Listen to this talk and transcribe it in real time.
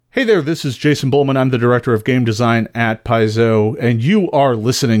Hey there, this is Jason Bullman. I'm the Director of Game Design at Paizo, and you are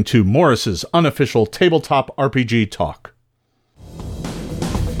listening to Morris's unofficial tabletop RPG talk.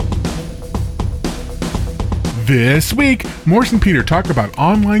 This week, Morris and Peter talk about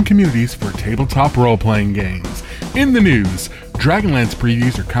online communities for tabletop role-playing games. In the news, Dragonlance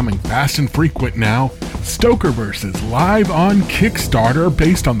previews are coming fast and frequent now. Stokerverse is live on Kickstarter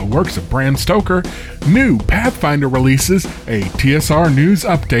based on the works of Bram Stoker. New Pathfinder releases, a TSR news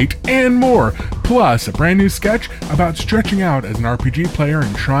update, and more. Plus, a brand new sketch about stretching out as an RPG player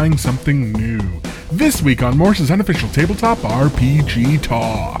and trying something new. This week on Morris's unofficial tabletop RPG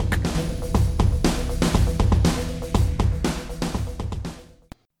talk.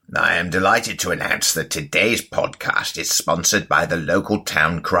 I am delighted to announce that today's podcast is sponsored by the local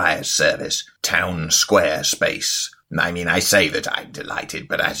town criers service, Town Square Space. I mean, I say that I'm delighted,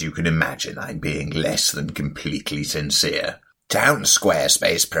 but as you can imagine, I'm being less than completely sincere. Town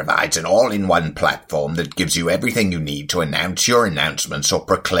Squarespace provides an all-in-one platform that gives you everything you need to announce your announcements or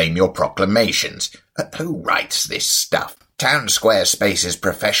proclaim your proclamations. Who writes this stuff? Town Squarespace's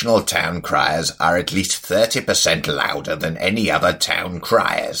professional town criers are at least 30% louder than any other town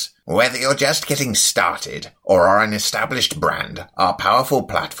criers. Whether you're just getting started or are an established brand, our powerful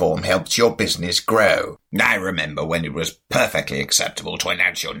platform helps your business grow. I remember when it was perfectly acceptable to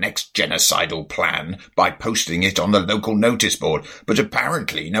announce your next genocidal plan by posting it on the local notice board, but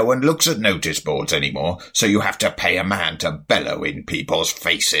apparently no one looks at notice boards anymore, so you have to pay a man to bellow in people's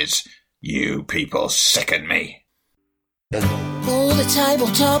faces. You people sicken me. All the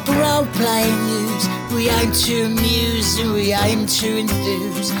tabletop role-playing news, we aim to amuse and we aim to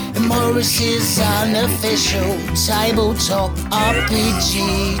enthuse. And Morris's unofficial tabletop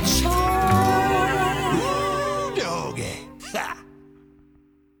RPG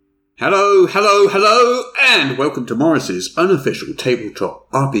Hello, and welcome to Morris's unofficial tabletop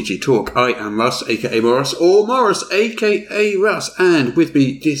RPG talk. I am Russ, aka Morris, or Morris, aka Russ, and with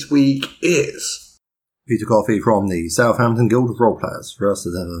me this week is Peter Coffey from the Southampton Guild of Roleplayers. For us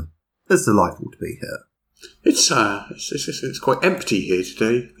as ever, it's delightful to be here. It's quite empty here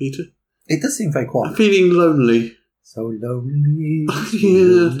today, Peter. It does seem very quiet. I'm feeling lonely. So lonely.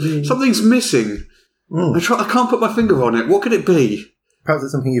 Yeah, something's missing. I can't put my finger on it. What could it be? Perhaps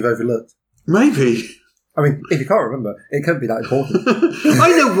it's something you've overlooked. Maybe. I mean, if you can't remember, it can't be that important. I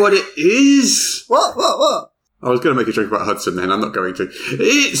know what it is. What? I was going to make a joke about Hudson then, I'm not going to.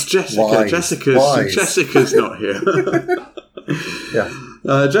 It's Jessica. Wise. Jessica's not here. Yeah.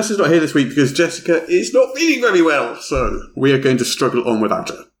 Jess is not here this week because Jessica is not feeling very well, so we are going to struggle on without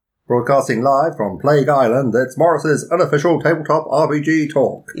her. Broadcasting live from Plague Island, it's Morris's unofficial tabletop RPG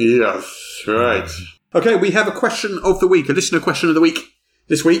talk. Yes, right. Okay, we have a question of the week, a listener question of the week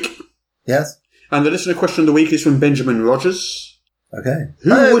this week. Yes. And the listener question of the week is from Benjamin Rogers. Okay.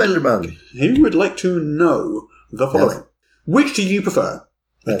 Benjamin. Who would like to know the following. Yes. Which do you prefer?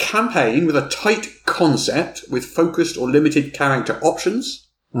 A campaign with a tight concept with focused or limited character options?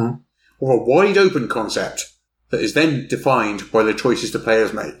 Or a wide open concept that is then defined by the choices the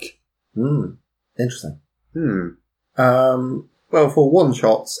players make? Interesting. Well, for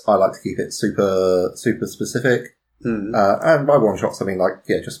one-shots, I like to keep it super specific. And by one-shots, I mean,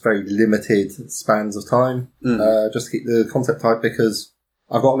 just very limited spans of time. Just to keep the concept tight because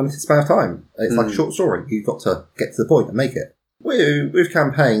I've got a limited span of time. It's like a short story. You've got to get to the point and make it. With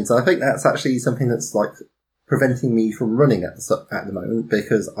campaigns, I think that's actually something that's preventing me from running at the moment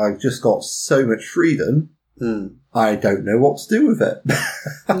because I've just got so much freedom. I don't know what to do with it.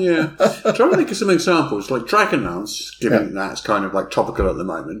 Yeah. Trying to think of some examples. Like Dragonlance, given that's kind of topical at the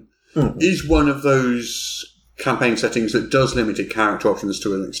moment, is one of those campaign settings that does limited character options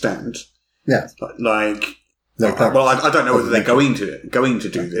to an extent. Yeah. I don't know whether they're going to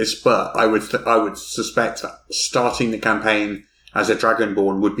do this, but I would suspect that starting the campaign as a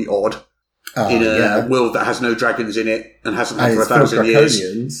Dragonborn would be odd in a world that has no dragons in it and hasn't had for 1,000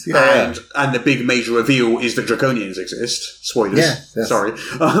 years. Yeah. And the big major reveal is that Draconians exist. Spoilers. Yes. Sorry.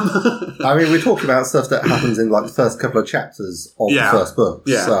 I mean, we're talking about stuff that happens in the first couple of chapters of the first book.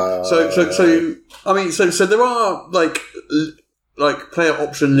 Yeah. So there are player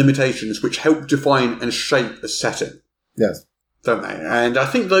option limitations which help define and shape a setting. Yes. Don't they? And I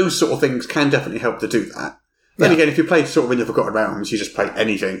think those sort of things can definitely help to do that. Then again, if you play sort of in the Forgotten Realms, you just play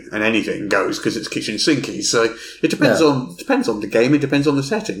anything and anything goes because it's kitchen sinky. So it depends on the game, it depends on the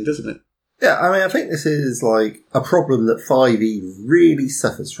setting, doesn't it? Yeah, I mean, I think this is a problem that 5e really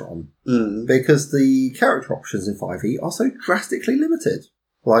suffers from because the character options in 5e are so drastically limited.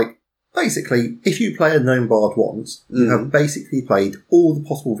 Basically, if you play a Gnome Bard once, you have basically played all the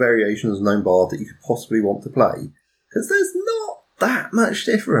possible variations of Gnome Bard that you could possibly want to play. Because there's not that much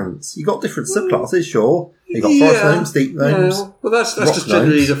difference. You got different subclasses, sure. You got forest gnomes, deep gnomes. Yeah. Well, that's just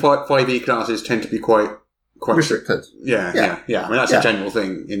generally the 5e classes tend to be quite restricted. Yeah. I mean, that's a general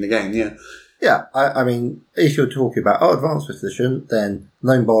thing in the game. Yeah. Yeah, I mean, if you're talking about advanced position, then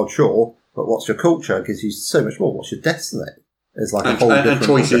gnome bard, sure. But what's your culture gives you so much more. What's your destiny? It's like a whole different and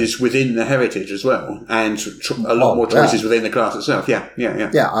choices culture. Within the heritage as well, and a lot more choices within the class itself. Yeah.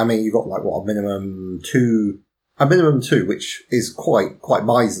 Yeah, I mean, you've got like a minimum two, which is quite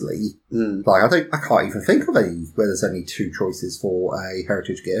miserly. Like I can't even think of any where there's only 2 choices for a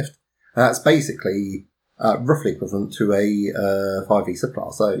heritage gift. And that's basically roughly equivalent to a 5e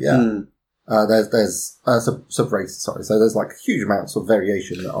subclass. So yeah. There's sub-races, sorry. So there's like huge amounts of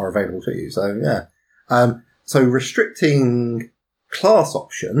variation that are available to you. So yeah. So restricting class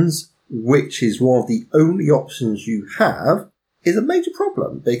options, which is one of the only options you have, is a major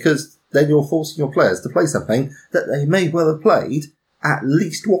problem because then you're forcing your players to play something that they may well have played at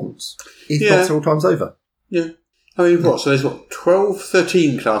least once, if not several times over. Yeah. I mean, what? So there's 12,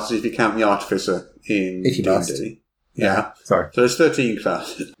 13 classes if you count the Artificer in D&D. Yeah. Sorry. So there's 13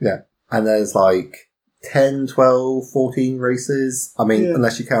 classes. Yeah. And there's like 10, 12, 14 races. I mean,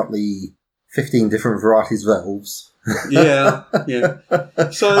 unless you count the 15 different varieties of elves. Yeah.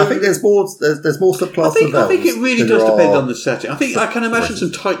 So I think there's more subclasses of elves. I think it really does depend on the setting. I can imagine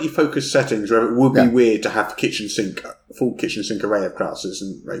some tightly focused settings where it would be weird to have full kitchen sink array of classes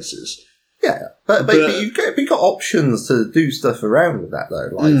and races. Yeah, but you've got options to do stuff around with that though.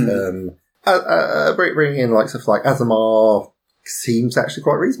 Like bringing in like stuff like Azamar seems actually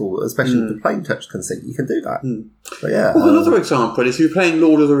quite reasonable, especially with the plain touch conceit. You can do that. But yeah. Well, another example is if you're playing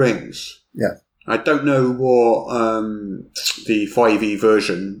Lord of the Rings. Yeah. I don't know what the 5e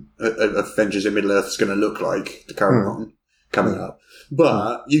version of Avengers in Middle-earth is going to look like, the current one coming up.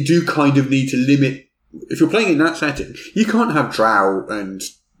 But you do kind of need to limit... If you're playing in that setting, you can't have drow and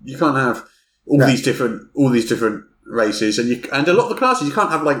you can't have all these different races, and a lot of the classes you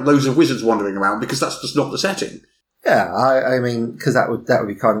can't have like loads of wizards wandering around because that's just not the setting. Yeah, I mean, because that would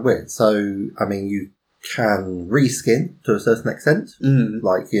be kind of weird. So, I mean, you can reskin to a certain extent.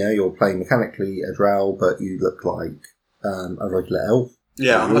 Like, you're playing mechanically a drow, but you look like a regular elf.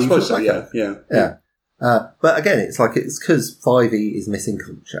 Yeah, I suppose so. Yeah. But again, it's because 5e is missing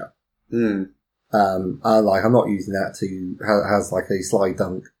culture. And I'm not using that to has like a slide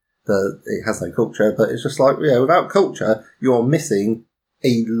dunk that it has no culture, but it's just like without culture, you're missing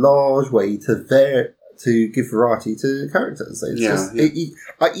a large way to give variety to characters. It's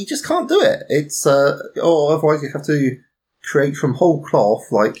you just can't do it. It's or otherwise you have to create from whole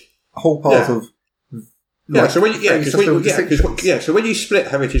cloth like whole part of. So when you split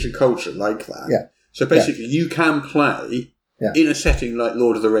heritage and culture like that, so basically you can play in a setting like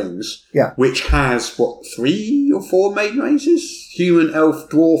Lord of the Rings, which has 3 or 4 main races: human, elf,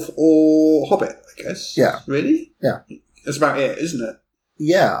 dwarf, or hobbit. I guess. Yeah. Really. Yeah. That's about it, isn't it?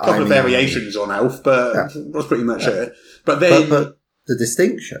 Yeah, a couple of variations on elf, but that's pretty much it. But then, but the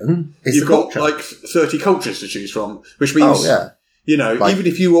distinction is you've got like 30 cultures to choose from, which means even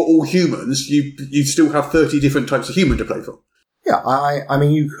if you were all humans, you still have 30 different types of human to play from. Yeah, I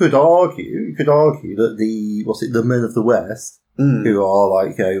mean, you could argue that the men of the West, who are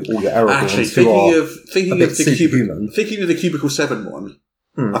like all your Aragorns, actually thinking of the Cubicle 7 one,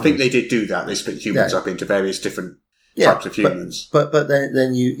 I think they did do that. They split humans up into various different types of humans. But then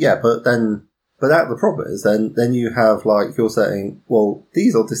the problem is then you have like you're saying, well,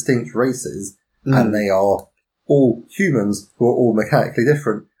 these are distinct races and they are all humans who are all mechanically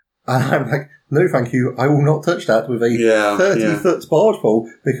different. And I'm like, no, thank you. I will not touch that with a 30-foot barge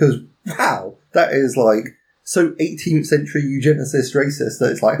pole because wow, that is like so 18th century eugenicist racist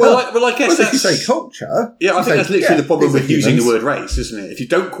that it's like. I guess if you say culture. Yeah, I think that's literally the problem with using the word race, isn't it? If you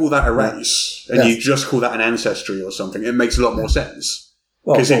don't call that a race and you just call that an ancestry or something, it makes a lot more sense.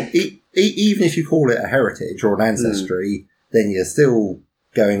 Well, even if you call it a heritage or an ancestry, then you're still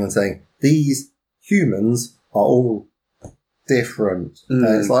going and saying these humans are all different. And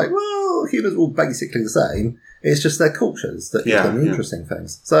it's like, well, humans are all basically the same. It's just their cultures that give them interesting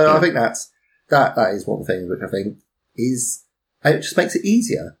things. So I think that is one thing which I think is, and it just makes it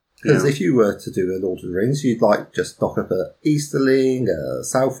easier. Because if you were to do a Lord of the Rings, you'd like just knock up a Easterling, a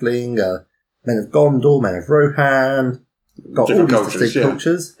Southling, a Men of Gondor, Men of Rohan, got different all these distinct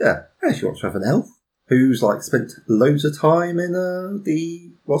cultures. Yeah. And if you want to have an elf who's like spent loads of time in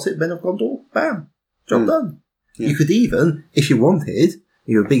Men of Gondor, bam, job done. Yeah. You could even, if you wanted,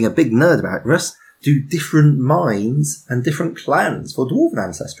 you were being a big nerd about Russ, do different mines and different clans for dwarven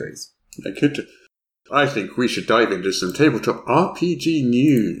ancestries. They could do. I think we should dive into some tabletop RPG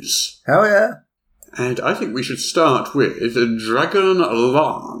news. Hell yeah. And I think we should start with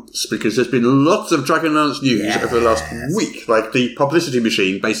Dragonlance, because there's been lots of Dragonlance news over the last week. Like, the publicity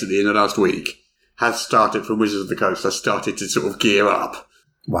machine, basically, in the last week, has started for Wizards of the Coast, has started to sort of gear up.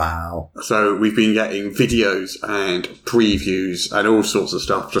 Wow. So we've been getting videos and previews and all sorts of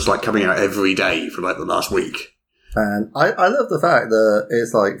stuff just like coming out every day for like the last week. And I love the fact that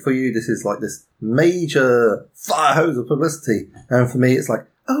it's like, for you, this is like this major fire hose of publicity. And for me, it's like,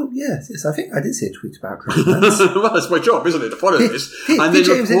 oh, yes, I think I did see a tweet about Dragonlance. Well, it's my job, isn't it, to follow this? And then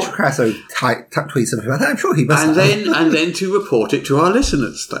James Introcasso tweet something about that? I'm sure he must and then to report it to our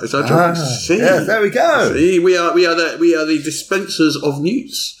listeners. That is our job. See? Yes, there we go. See, we are the dispensers of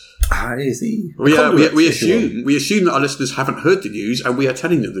news. You see. We assume that our listeners haven't heard the news, and we are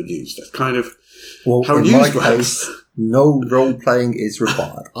telling them the news. That's kind of how news works. No role playing is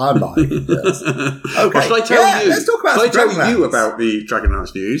required. I'm like, yes. Okay. Well, shall I tell you? Let's talk about shall I tell you about the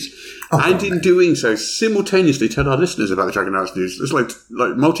Dragonlance news? And in doing so, simultaneously tell our listeners about the Dragonlance news. It's like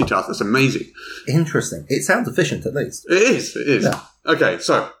multitask. That's amazing. Interesting. It sounds efficient, at least. It is. Yeah. Okay,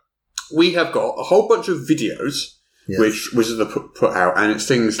 so we have got a whole bunch of videos which Wizards have put out, and it's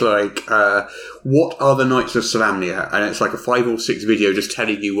things like what are the Knights of Solamnia? And it's like a 5 or 6 video just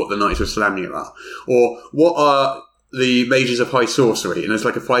telling you what the Knights of Solamnia are. Or what are the Mages of High Sorcery? And it's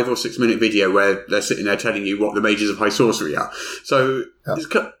like a 5 or 6 minute video where they're sitting there telling you what the Mages of High Sorcery are. So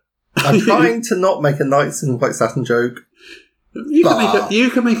I'm trying to not make a Knights in White Satin joke. You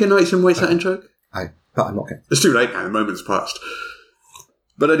can make a Knights in White Satin joke. But I'm not going to. It's too late now. The moment's passed.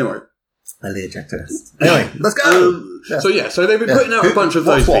 But anyway. Early ejectorist. Anyway, let's go! So they've been putting out a bunch of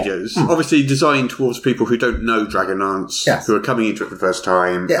those videos, obviously designed towards people who don't know Dragonlance, who are coming into it for the first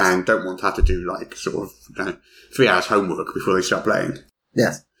time, and don't want to have to do, like, sort of 3 hours homework before they start playing.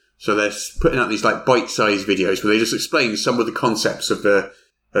 Yes. So they're putting out these, like, bite-sized videos where they just explain some of the concepts of the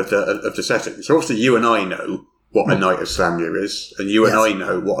setting. So obviously you and I know what a Knight of Solamnia is, and you and I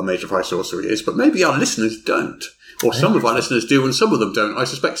know what a Mage of High Sorcery is, but maybe our listeners don't. Or some of our listeners do, and some of them don't. I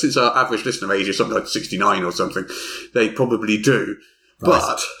suspect since our average listener age is something like 69 or something, they probably do. Right.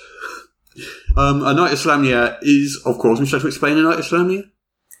 But a Knight of Solamnia is, of course, we should explain a Knight of Solamnia?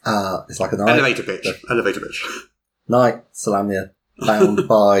 It's like a knight. Elevator pitch. Knight Solamnia, bound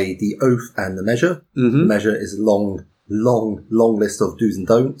by the Oath and the Measure. Mm-hmm. The Measure is a long list of do's and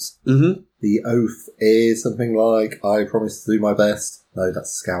don'ts. Mm-hmm. The Oath is something like, I promise to do my best. No, that's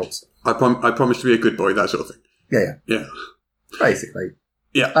Scouts. I promise to be a good boy, that sort of thing. Yeah. Basically.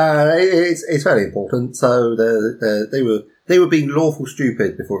 Yeah. It's very important. So they were being lawful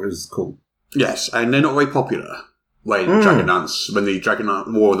stupid before it was cool. Yes, and they're not very popular when the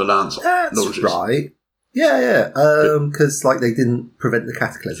Dragonlance War of the Lance launches. That's right. Yeah. Because they didn't prevent the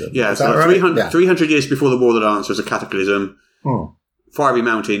cataclysm. Yeah, so right? 300 years before the War of the Lance, there's a cataclysm. Fiery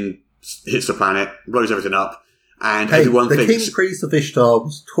mountain hits the planet, blows everything up. And everyone thinks... The King Priest of Ishtar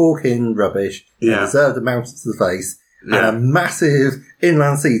was talking rubbish and deserved the mountain to the face and a massive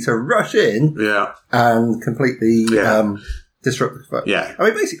inland sea to rush in and completely disrupt the foe. Yeah. I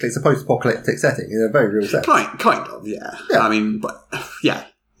mean, basically, it's a post-apocalyptic setting in a very real sense. Kind of, yeah. I mean,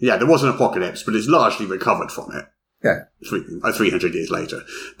 there was an apocalypse, but it's largely recovered from it. Yeah. 300 years later.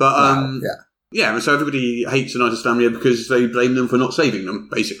 But, so everybody hates the Knights of Solamnia because they blame them for not saving them,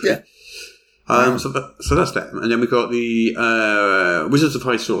 basically. Yeah. So that's them. And then we've got the Wizards of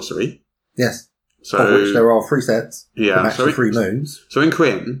High Sorcery. Yes. So, of which there are 3 sets. Yeah. So 3 moons. So in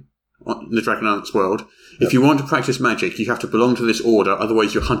Kryn, in the Dragonlance world, if you want to practice magic, you have to belong to this order,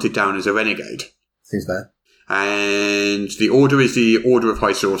 otherwise you're hunted down as a renegade. Seems fair. And the order is the Order of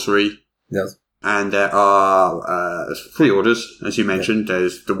High Sorcery. Yes. And there are 3 orders, as you mentioned. Yeah.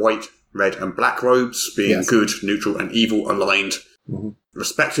 There's the white, red, and black robes, being good, neutral, and evil aligned,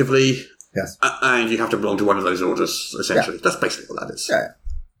 respectively. Yes. And you have to belong to one of those orders, essentially. Yeah. That's basically what that is. Yeah.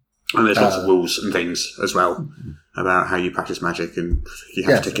 And there's lots of rules and things as well about how you practice magic, and you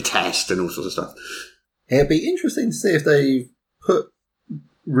have to take a test and all sorts of stuff. It'd be interesting to see if they put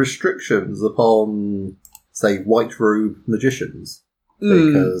restrictions upon, say, white robe magicians,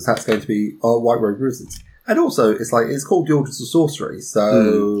 because that's going to be white robe wizards. And also, it's called the Orders of Sorcery,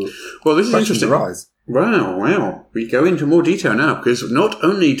 so well, this is interesting. Arise. Wow. We go into more detail now, because not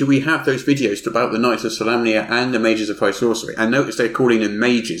only do we have those videos about the Knights of Solamnia and the Mages of High Sorcery, and notice they're calling them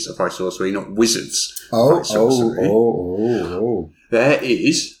Mages of High Sorcery, not Wizards of High Sorcery. There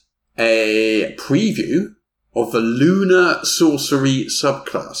is a preview of the Lunar Sorcery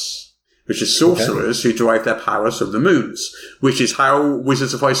subclass, which is sorcerers who derive their powers from the moons, which is how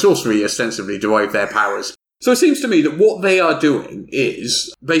Wizards of High Sorcery ostensibly derive their powers. So it seems to me that what they are doing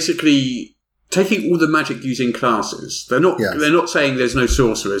is basically taking all the magic using classes. They're not saying there's no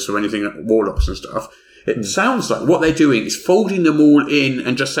sorcerers or anything like warlocks and stuff. It sounds like what they're doing is folding them all in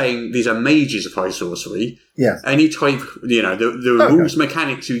and just saying these are mages of high sorcery. Yes. Any type, the rules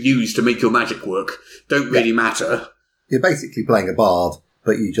mechanics you use to make your magic work don't really matter. You're basically playing a bard,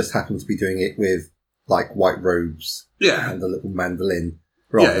 but you just happen to be doing it with, like, white robes and a little mandolin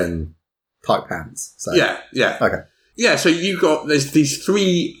rather than tight pants. So. Yeah. Okay. Yeah, so there's these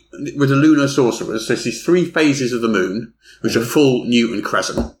three, with the lunar sorcerers, there's these 3 phases of the moon, which are full, new, and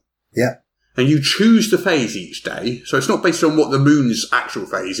crescent. Yeah. And you choose the phase each day. So it's not based on what the moon's actual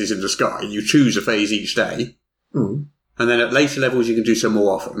phase is in the sky. You choose a phase each day. Mm. And then at later levels, you can do so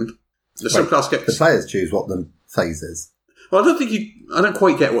more often. The subclass gets... The players choose what the phase is. Well, I don't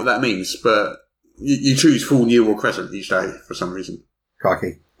quite get what that means, but you choose full, new, or crescent each day for some reason.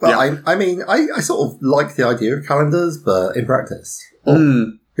 Crikey. Well, I mean, I sort of like the idea of calendars, but in practice...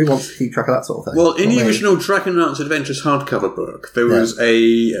 Who wants to keep track of that sort of thing? Well, in the original Dragonlance Adventures hardcover book, there was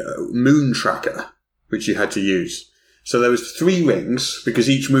a moon tracker, which you had to use. So there was 3 rings, because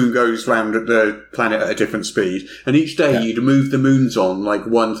each moon goes round the planet at a different speed, and each day you'd move the moons on, like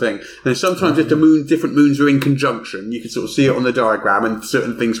one thing. And sometimes if different moons were in conjunction, you could sort of see it on the diagram, and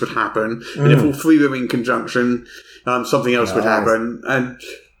certain things would happen. And if all 3 were in conjunction, something else would happen. And...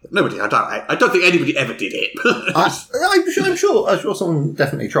 I don't think anybody ever did it. I'm sure someone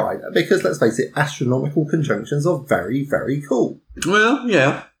definitely tried, because let's face it, astronomical conjunctions are very, very cool. Well,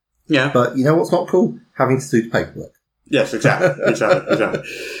 yeah. But you know what's not cool? Having to do the paperwork. Yes, exactly.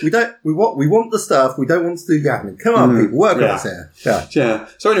 We want the stuff. We don't want to do the admin. Come on, people, work with us here. Yeah.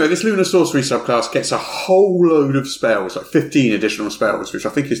 So anyway, this lunar sorcery subclass gets a whole load of spells, like 15 additional spells, which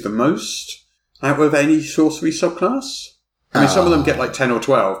I think is the most out of any sorcery subclass. I mean, some of them get like 10 or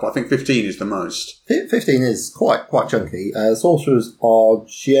 12, but I think 15 is the most. 15 is quite chunky. Sorcerers are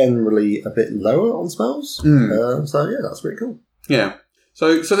generally a bit lower on spells. So yeah, that's pretty cool. Yeah.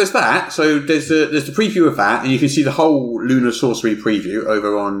 So there's that. So there's the preview of that, and you can see the whole Lunar Sorcery preview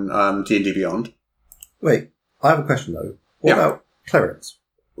over on D&D Beyond. Wait, I have a question though. What about clerics?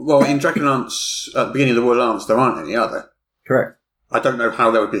 Well, in Dragonlance, at the beginning of the Royal Lance, there aren't any, are there? Correct. I don't know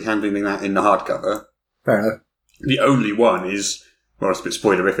how they would be handling that in the hardcover. Fair enough. The only one is, well, it's a bit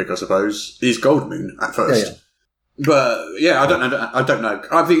spoilerific, I suppose, is Goldmoon at first. Yeah. But yeah, I don't know.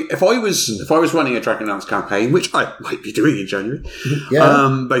 I think if I was running a Dragonlance campaign, which I might be doing in January,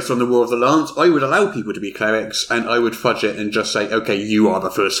 based on the War of the Lance, I would allow people to be clerics, and I would fudge it and just say, okay, you are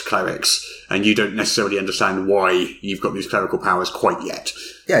the first clerics, and you don't necessarily understand why you've got these clerical powers quite yet.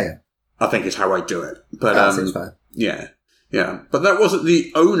 Yeah. I think is how I do it. But that seems fair. Yeah. But that wasn't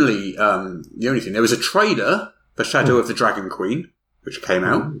the only thing. There was a trader, The Shadow of the Dragon Queen, which came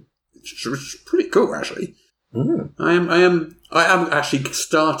out, which was pretty cool, actually. I am actually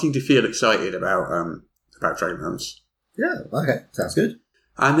starting to feel excited about Dragonlance. Yeah, okay, sounds good.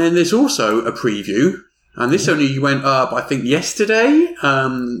 And then there's also a preview, and this only went up, I think, yesterday.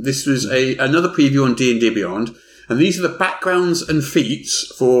 This was another preview on D&D Beyond, and these are the backgrounds and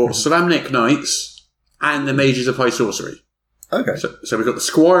feats for Solamnic Knights and the Mages of High Sorcery. Okay. So we've got the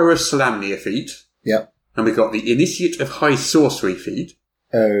Squire of Solamnia feat. Yep. And we've got the Initiate of High Sorcery feat.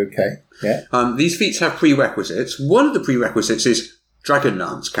 Okay, yeah. These feats have prerequisites. One of the prerequisites is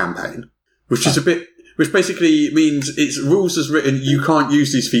Dragonlance campaign, which basically means it's rules as written, you can't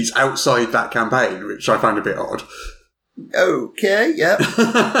use these feats outside that campaign, which I find a bit odd. Okay, yeah.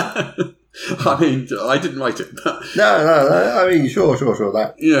 I mean, I didn't write it. But No. I mean, sure.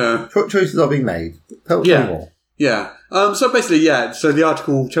 That choices are being made. Tell me more. Yeah. So basically, so the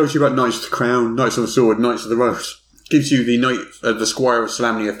article tells you about Knights of the Crown, Knights of the Sword, Knights of the Rose. Gives you the Squire of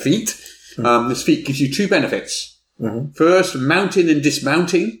Solamnia feat. This feat gives you 2 benefits. First, mounting and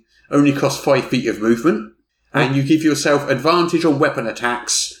dismounting only cost 5 feet of movement, and you give yourself advantage on weapon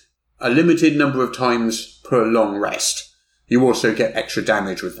attacks a limited number of times per long rest. You also get extra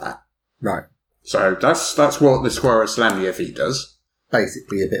damage with that. Right. So that's what the Squire of Solamnia feat does.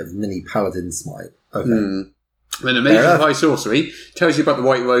 Basically a bit of mini paladin smite. Okay. Then the Mages of High Sorcery tells you about the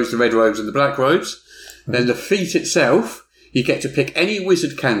white robes, the red robes, and the black robes. Then the feat itself, you get to pick any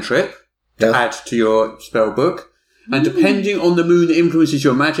wizard cantrip to add to your spell book. And depending on the moon that influences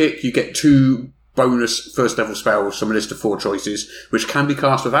your magic, you get 2 bonus first level spells from a list of 4 choices, which can be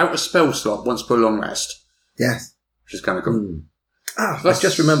cast without a spell slot once per long rest. Yes. Which is kind of cool. I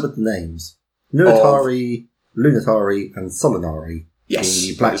just remembered the names. Lunatari, and Solinari. Yes,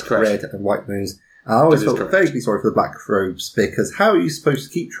 the black, red, and white moons. I always felt vaguely sorry for the black robes, because how are you supposed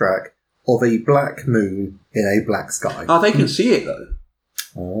to keep track of a black moon in a black sky? Oh, they can see it, though.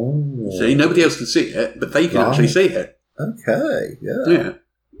 Oh. See, nobody else can see it, but they can actually see it. Okay, yeah.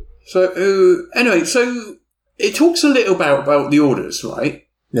 So, anyway, so it talks a little about the orders, right?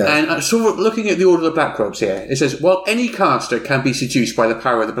 Yeah. And sort of looking at the Order of the Black Robes here, it says, while any caster can be seduced by the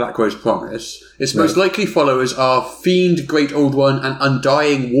power of the Black Robe's promise, its most likely followers are Fiend, Great Old One, and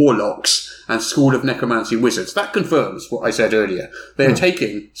Undying Warlocks, and School of Necromancy Wizards. That confirms what I said earlier. They are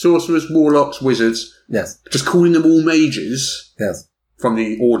taking sorcerers, warlocks, wizards, Yes. just calling them all mages, Yes. from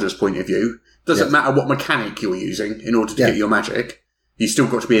the Order's point of view. Doesn't matter what mechanic you're using in order to get your magic. You've still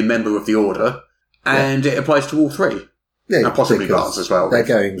got to be a member of the Order, and it applies to all three. Yeah, And possibly because guards as well. They're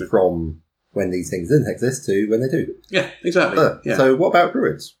going from when these things didn't exist to when they do. Yeah, exactly. Yeah. So what about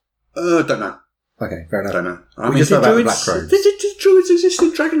druids? Don't know. Okay, fair enough. Don't know. I We mean, just know did about the druids, Black Robes. did druids exist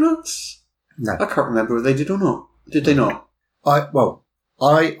in Dragonlance? No. I can't remember if they did or not. Did they not?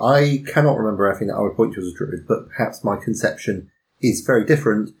 I cannot remember everything that I would point to as a druid, but perhaps my conception is very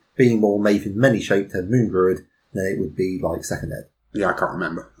different, being more Maven many-shaped and Moon Druid than it would be like Second Ed. Yeah, I can't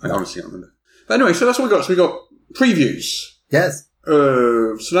remember. I honestly can't remember. But anyway, so that's what we got. So we got previews. Yes.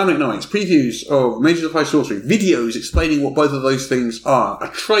 Solamnic Nights, previews of Mages of High Sorcery, videos explaining what both of those things are, a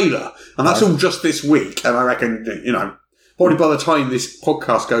trailer, and that's all just this week. And I reckon, probably by the time this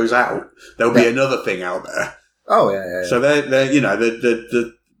podcast goes out, there'll be another thing out there. Oh, yeah. So they're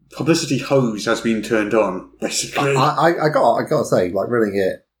the publicity hose has been turned on, basically. I gotta say, like, running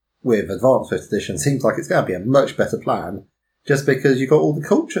it with Advanced 5th Edition seems like it's going to be a much better plan, just because you've got all the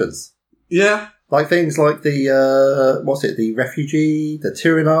cultures. Yeah. Like things like the refugee, the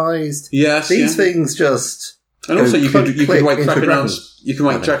tyrannized. Yes. These things just. And also, you could write Dragon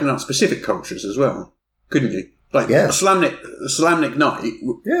Dragonlance specific cultures as well, couldn't you? Like Yeah. a Solamnic Knight.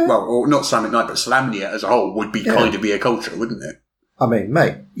 Yeah. Well, or not Solamnic Knight, but Solamnia as a whole would be kind of be a culture, wouldn't it? I mean,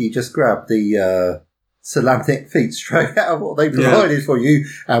 mate, you just grab the Solamnic feet straight out of what they provided for you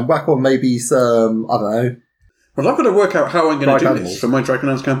and whack on maybe some, I don't know. Well, I've got to work out how I'm going to do Animals. this for my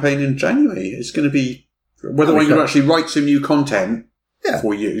Dragonlance campaign in January. It's going to be whether I'm going to actually write some new content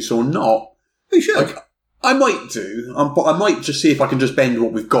for use or not. We should. Like, I might do, but I might just see if I can just bend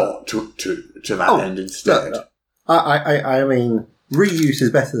what we've got to that end instead. No. I mean, reuse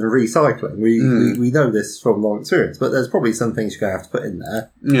is better than recycling. We know this from long experience, but there's probably some things you're going to have to put in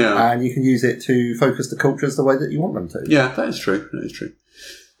there. Yeah. And you can use it to focus the cultures the way that you want them to. Yeah, that is true.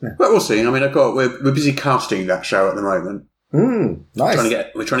 Yeah. But we'll see. I mean, we're busy casting that show at the moment. Nice.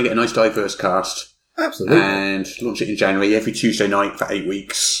 We're trying to get a nice diverse cast. Absolutely. And launch it in January, every Tuesday night for 8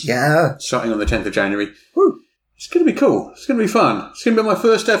 weeks. Yeah. Starting on the 10th of January. Woo. It's going to be cool. It's going to be fun. It's going to be my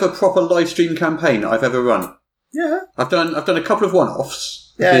first ever proper live stream campaign that I've ever run. Yeah. I've done a couple of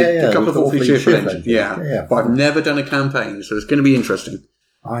one-offs. Yeah. A couple of awfully cheerful engines. Yeah. But I've never done a campaign, so it's going to be interesting.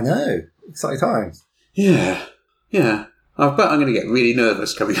 I know. Exciting times. Yeah. I bet I'm going to get really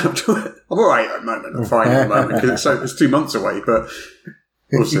nervous coming up to it. I'm alright at the moment. I'm fine at the moment because it's 2 months away, but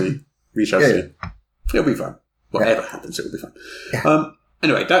we'll see. We shall see. It'll be fun. Whatever happens, it'll be fun. Yeah.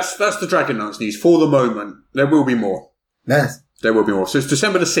 Anyway, that's the Dragonlance news for the moment. There will be more. Yes. There will be more. So it's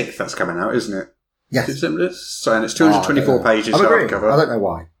December the 6th that's coming out, isn't it? Yes. December. So, and it's 224 pages I'm agreeing. hardcover. I don't know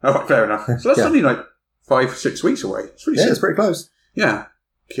why. Oh, right, fair enough. So that's only like 5-6 weeks away. It's pretty soon. It's pretty close. Yeah.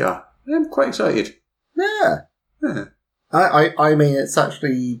 I'm quite excited. Yeah. Yeah. I mean, it's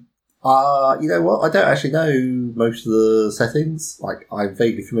actually, you know what? I don't actually know most of the settings. Like, I'm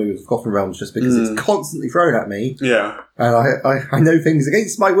vaguely familiar with Forgotten Realms just because it's constantly thrown at me. Yeah. And I know things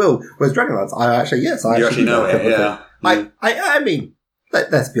against my will. Whereas Dragonlance, I actually know it, yeah. I mean,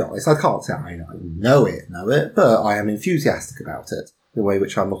 let's be honest, I can't say I know it, but I am enthusiastic about it, the way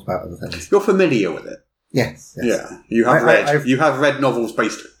which I'm not about other things. You're familiar with it? Yes. Yeah. You have read novels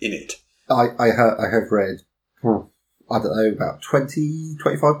based in it. I have read, I don't know, about 20,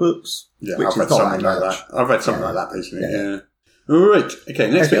 25 books. Yeah, which I've read is not something that like much. that. I've read something like that, basically, yeah. All right. Okay,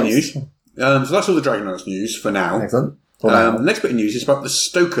 next bit of news. So that's all the Dragonlance news for now. Excellent. The next bit of news is about the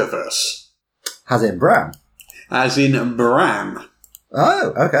Stokerverse. As in Bram. As in Bram.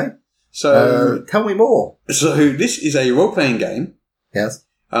 Oh, okay. So tell me more. So this is a role-playing game. Yes.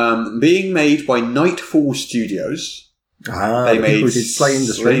 Being made by Nightfall Studios. They made Slay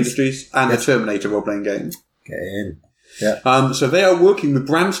Industries and the Terminator role-playing game. Get in. Yeah. So they are working with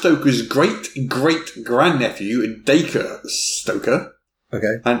Bram Stoker's great-great-grandnephew, Dacre Stoker.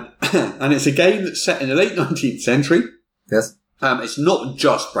 Okay. And it's a game that's set in the late 19th century. Yes. It's not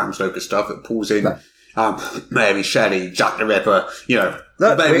just Bram Stoker stuff. It pulls in Mary Shelley, Jack the Ripper,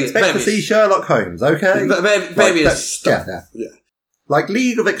 Look, we expect to see Sherlock Holmes, okay? Various stuff. Yeah. Like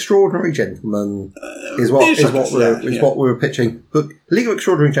League of Extraordinary Gentlemen is what we were pitching. But League of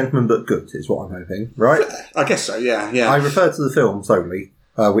Extraordinary Gentlemen, but good is what I'm hoping, right? I guess so. Yeah. I refer to the film solely,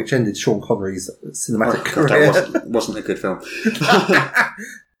 which ended Sean Connery's cinematic career. That wasn't a good film.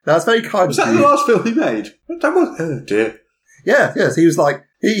 That's very kind Was of that you. the last film he made? That was... Oh, dear. Yeah, yes, he was like,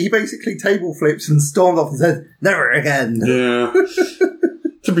 he basically table flips and stormed off and said, never again. Yeah.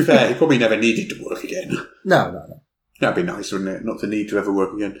 To be fair, he probably never needed to work again. No. That'd be nice, wouldn't it? Not to need to ever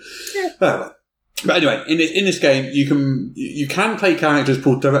work again. Yeah. Well. But anyway, in this game, you can play characters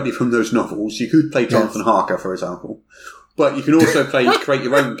pulled directly from those novels. You could play Jonathan Harker, for example. But you can also create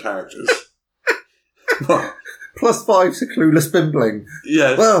your own characters. What? +5 to clueless bimbling.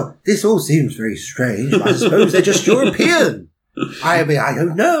 Yes. Well, this all seems very strange. I suppose they're just European. I mean, I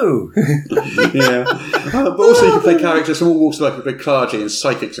don't know. Yeah. But also you can play characters from all walks of life. You can play clergy and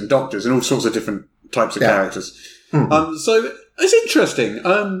psychics and doctors and all sorts of different types of characters. So it's interesting.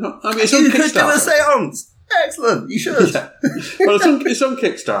 I mean, it's on You Kickstarter. could do a seance. Excellent. You should. Yeah. Well, it's on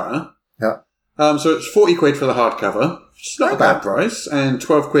Kickstarter. Yeah. So it's 40 quid for the hardcover. It's not a bad price. And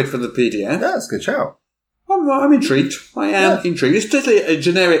 12 quid for the PDF. Yeah, that's a good shout. I'm intrigued. I am intrigued. It's definitely a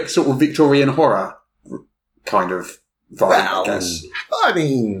generic sort of Victorian horror kind of vibe, I guess. I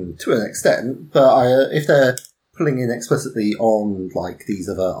mean, to an extent, but if they're pulling in explicitly on like these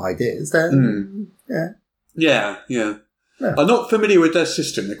other ideas, then Yeah. I'm not familiar with their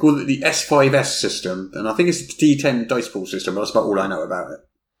system. They call it the S5S system, and I think it's the D10 dice pool system, but that's about all I know about it.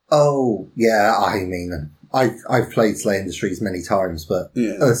 Oh, yeah, I mean, I've played Slay Industries many times, but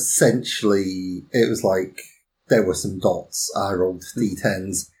essentially it was like there were some dots. I rolled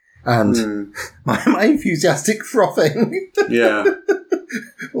D10s, and my enthusiastic frothing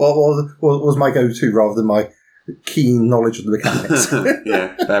was my go-to rather than my keen knowledge of the mechanics.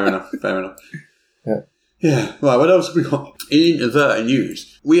 Yeah, fair enough. Yeah, right, what else have we got in the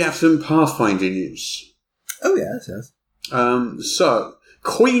news? We have some Pathfinder news. Oh, yes. So,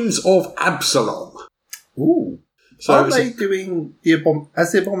 Coins of Absalom. Ooh. So are they doing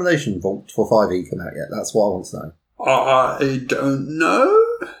has the Abomination Vault for 5e come out yet? That's what I want to know. I don't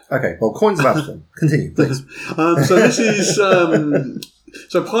know. Okay, well, Coins of Absalom. Continue, please. So this is...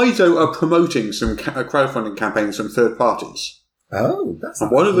 so Paizo are promoting some crowdfunding campaigns from third parties. Oh, that's and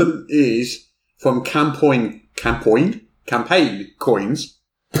one of them is from Campaign Coins. Campaign Coins.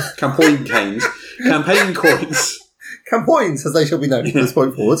 Campoins, as they shall be known from this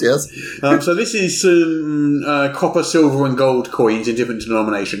point forward, yes. So this is some copper, silver and gold coins in different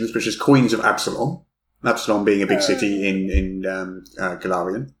denominations, which is Coins of Absalom. Absalom being a big city in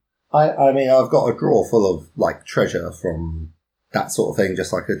Golarion. I mean, I've got a drawer full of, like, treasure from that sort of thing,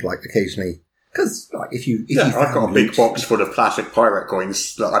 just so I could, like, occasionally... Because, like, if you I've got a big box full of classic pirate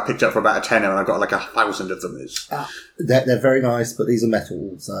coins that I picked up for about a tenner, and I've got like 1,000 of them. They're very nice, but these are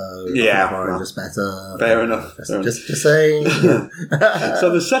metal, so just better. Fair enough. Just saying. So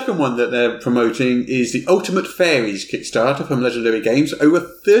the second one that they're promoting is the Ultimate Fairies Kickstarter from Legendary Games. Over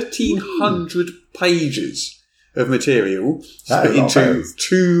 1,300 pages of material split into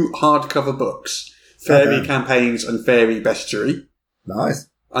 2 hardcover books: Fairy Campaigns and Fairy Bestiary. Nice.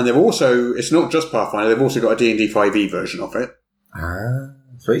 And they've also, it's not just Pathfinder, they've also got a D&D 5e version of it. Ah,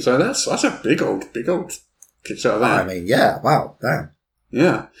 sweet. So that's a big old Kickstarter there. I mean, yeah, wow, damn.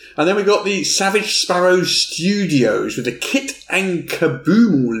 Yeah. And then we got the Savage Sparrow Studios with the Kit and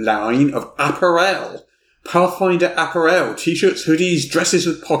Kaboom line of apparel. Pathfinder apparel. T-shirts, hoodies, dresses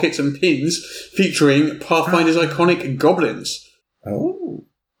with pockets and pins featuring Pathfinder's iconic goblins. Oh,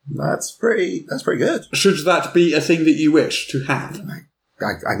 that's pretty good. Should that be a thing that you wish to have?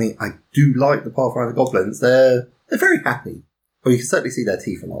 I mean, I do like the Pathfinder goblins. They're very happy. Well, you can certainly see their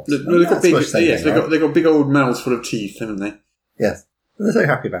teeth a lot. They've got big old mouths full of teeth, haven't they? Yes. And they're so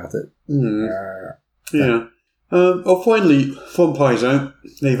happy about it. Yeah. Finally, from Paizo,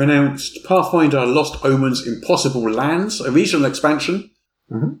 they've announced Pathfinder Lost Omens Impossible Lands, a regional expansion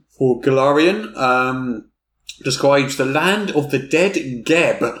for Golarion. Describes the land of the dead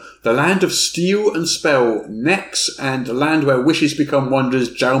Geb, the land of steel and spell, Nex, and the land where wishes become wonders,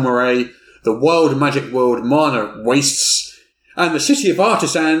 Jalmaray, the wild magic world, Mana Wastes, and the city of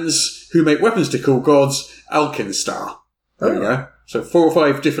artisans who make weapons to kill gods, Alkenstar. There we go. So 4 or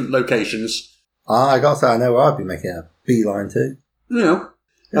 5 different locations. I gotta say, I know where I'd be making a beeline to. Yeah.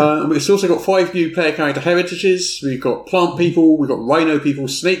 It's also got 5 new player character heritages. We've got plant people, we've got rhino people,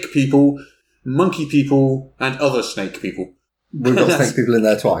 snake people, monkey people, and other snake people. We've got snake people in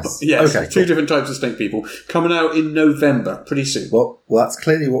there twice. Yes, okay, 2 different types of snake people. Coming out in November, pretty soon. Well, that's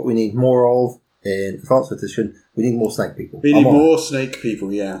clearly what we need more of in Advanced Edition. We need more snake people. We need more snake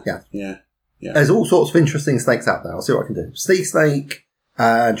people, yeah. There's all sorts of interesting snakes out there. I'll see what I can do. Sea snake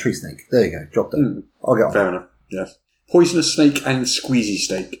and tree snake. There you go. Job done. I'll get on. Fair enough, yes. Poisonous snake and squeezy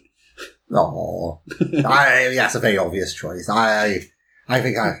snake. Oh, that's a very obvious choice. I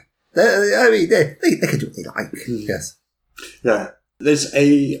think I mean, they can do what they like. Yes. Yeah. There's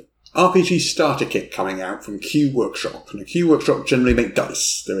a RPG starter kit coming out from Q Workshop. Now, Q Workshop generally make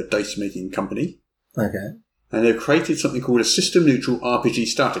dice. They're a dice-making company. Okay. And they've created something called a system-neutral RPG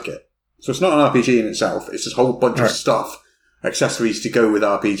starter kit. So it's not an RPG in itself. It's just a whole bunch of stuff, accessories to go with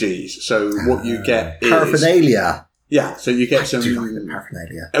RPGs. So what you get is... Paraphernalia. Yeah, so you get some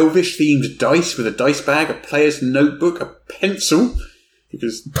paraphernalia. Elvish-themed dice with a dice bag, a player's notebook, a pencil,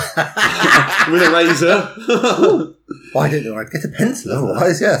 because with a razor. Why didn't I get a pencil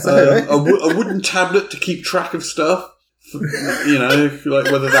otherwise? Yes. A wooden tablet to keep track of stuff. You know,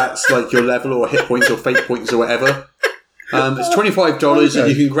 like whether that's like your level or hit points or fate points or whatever. It's $25 and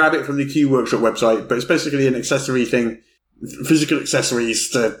you can grab it from the Q Workshop website, but it's basically an accessory thing, physical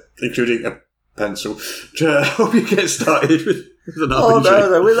accessories including a pencil to help you get started with an RPG. Oh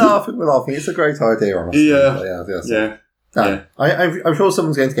no, we're laughing. It's a great idea, honestly. Yeah. I'm sure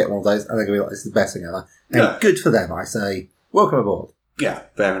someone's going to get one of those and they're going to be like, this is the best thing ever. And good for them, I say. Welcome aboard. Yeah,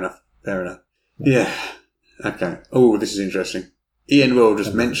 fair enough. Yeah. Okay. Oh, this is interesting. Ian World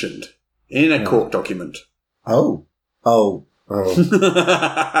was mentioned in a court document. Oh.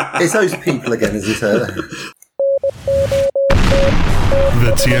 It's those people again, is it?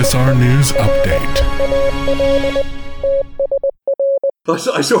 The TSR News Update.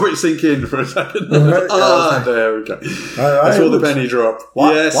 I saw it sink in for a second. There we go. I saw the penny drop.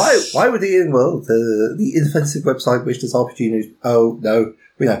 Yes. Why would Ian World, the inoffensive website which does RPG news? Oh no,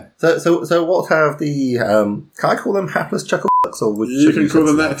 we know. So what have the? Can I call them hapless chuckle bucks, or you can call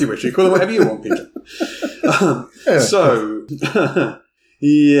them that if you wish. You call them whatever you want, Peter. So the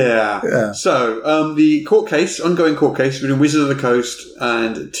ongoing court case between Wizards of the Coast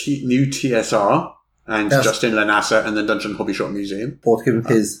and new TSR. And Justin Lanassa and the Dungeon Hobby Shop Museum. Or to give him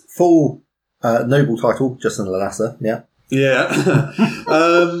his full noble title, Justin Lanassa, yeah. Yeah.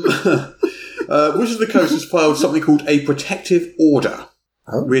 Wizards of the Coast has filed something called a protective order,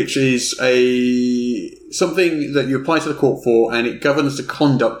 which is something that you apply to the court for, and it governs the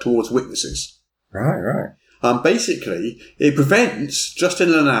conduct towards witnesses. Right. Basically, it prevents Justin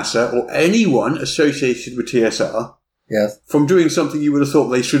Lanassa or anyone associated with TSR from doing something you would have thought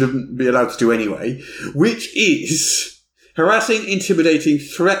they shouldn't be allowed to do anyway, which is harassing, intimidating,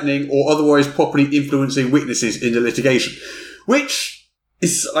 threatening, or otherwise properly influencing witnesses in the litigation. Which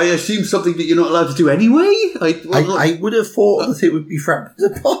is, I assume, something that you're not allowed to do anyway? I would have thought that it would be frowned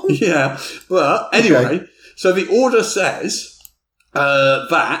upon. Yeah, but anyway, so the order says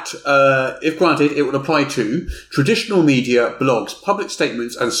that, if granted, it would apply to traditional media, blogs, public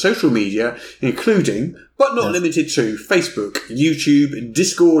statements, and social media, including, but not limited to, Facebook, YouTube,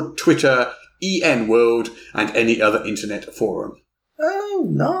 Discord, Twitter, EN World, and any other internet forum. Oh,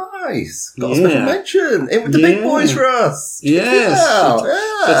 nice. Got a special mention. It was the big boys for us. Yes.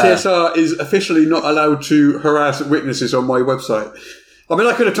 The TSR is officially not allowed to harass witnesses on my website. I mean,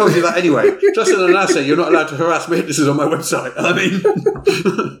 I could have told you that anyway. Justin Lanassa, you're not allowed to harass witnesses on my website. I mean...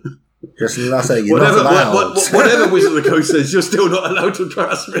 Justin Lanassa, you're not allowed. Whatever Wizard of the Coast says, you're still not allowed to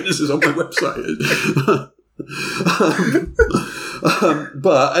harass witnesses on my website.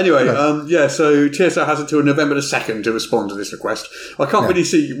 But anyway, so TSR has until November the 2nd to respond to this request. I can't really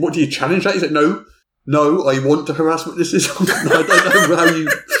see, what do you challenge that? Is it no, I want to harass witnesses? I don't know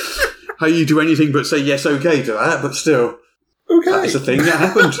how you do anything but say yes, okay to that, but still. Okay. That is a thing that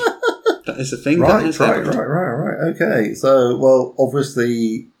happened. That is a thing that has happened. Right. Okay. So, well,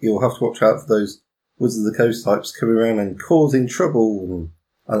 obviously, you'll have to watch out for those Wizards of the Coast types coming around and causing trouble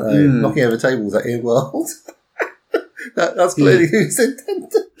and knocking over tables at Ian World. That's clearly who's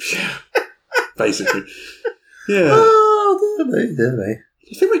intended. Basically. Yeah. Oh, dear me.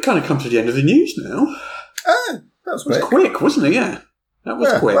 I think we've kind of come to the end of the news now. Oh, that was quick, wasn't it? Yeah. That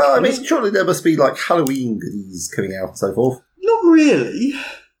was quick. Well, I mean, surely there must be, like, Halloween goodies coming out and so forth. Not really.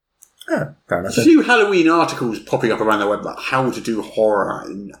 Oh, fair enough. There's a few Halloween articles popping up around the web, like how to do horror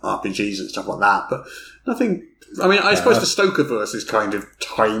in RPGs and stuff like that, but nothing... I mean, I suppose the Stokerverse is kind of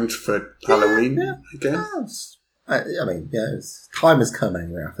timed for Halloween, I guess. I mean, time has come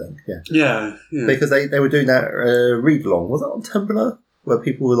anyway, I think, Yeah. Because they were doing that read-along, was it on Tumblr? Where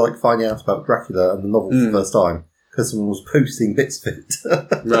people were, like, finding out about Dracula and the novel for the first time, because someone was posting bits of it.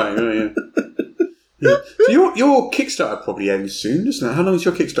 Right, yeah. So your Kickstarter probably ends soon, doesn't it? How long has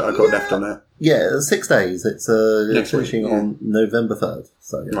your Kickstarter got left on it? Yeah, 6 days. It's finishing on November 3rd.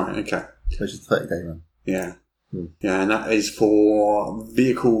 So, right, okay. Which is a 30-day run. Yeah. Yeah, and that is for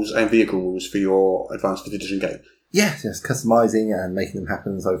vehicles and vehicle rules for your Advanced 5th Edition game. Yes, customising and making them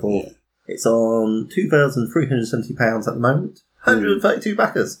happen and so forth. Yeah. It's on £2,370 at the moment. 132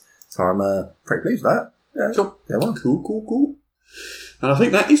 backers. So I'm pretty pleased with that. Yeah. Cool. Cool. And I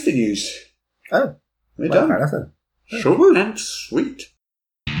think that is the news. Oh. We're done. Short and sweet.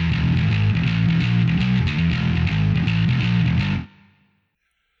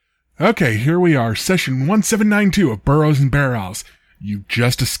 Okay, here we are, session 1792 of Burrows and Barrels. You've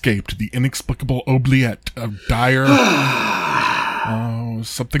just escaped the inexplicable oubliette of dire...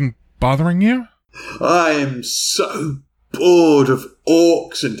 something bothering you? I am so bored of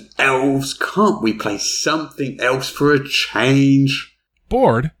orcs and elves. Can't we play something else for a change?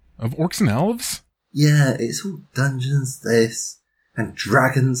 Bored of orcs and elves? Yeah, it's all dungeons this, and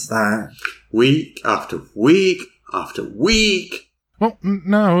dragons that. Week after week after week. Well,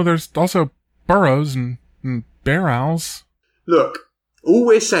 no, there's also burrows and bear owls. Look, all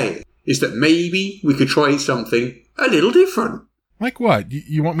we're saying is that maybe we could try something a little different. Like what?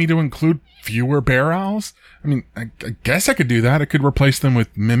 You want me to include fewer bear owls? I mean, I guess I could do that. I could replace them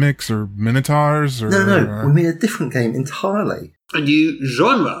with mimics or minotaurs or... No, we mean a different game entirely. A new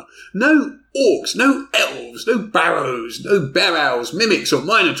genre. No orcs, no elves, no barrows, no bear owls, mimics or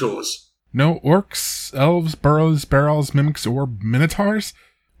minotaurs. No orcs, elves, burrows, bear owls, mimics, or minotaurs?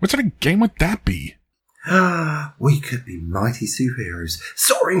 What sort of game would that be? We could be mighty superheroes,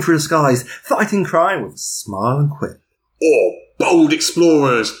 soaring through the skies, fighting crime with a smile and quip. Or bold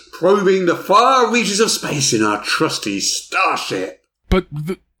explorers, probing the far reaches of space in our trusty starship. But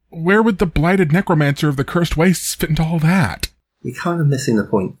where would the blighted necromancer of the Cursed Wastes fit into all that? You're kind of missing the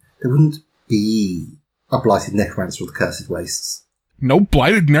point. There wouldn't be a blighted necromancer of the Cursed Wastes. No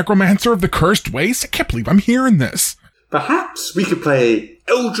blighted necromancer of the Cursed Wastes? I can't believe I'm hearing this. Perhaps we could play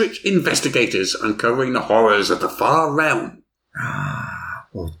eldritch investigators uncovering the horrors of the far realm.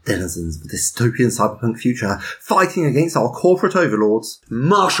 Or denizens of a dystopian cyberpunk future fighting against our corporate overlords.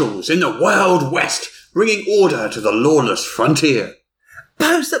 Marshals in the Wild West bringing order to the lawless frontier.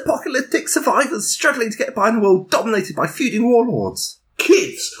 Post-apocalyptic survivors struggling to get by in a world dominated by feuding warlords.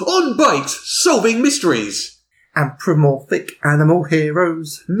 Kids on bikes solving mysteries. Anthropomorphic animal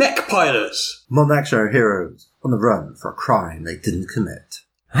heroes. Mech pilots. Monaco heroes on the run for a crime they didn't commit.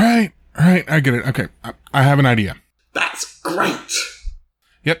 Right, I get it. Okay, I have an idea. That's great.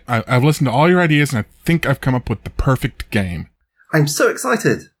 Yep, I've listened to all your ideas and I think I've come up with the perfect game. I'm so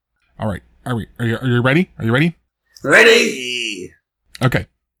excited. All right, are you ready? Are you ready? Ready! Okay,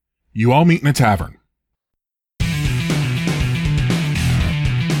 you all meet in a tavern.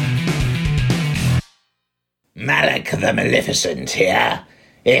 Malak the Maleficent here.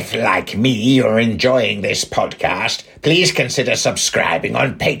 If, like me, you're enjoying this podcast, please consider subscribing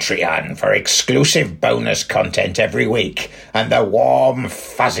on Patreon for exclusive bonus content every week and the warm,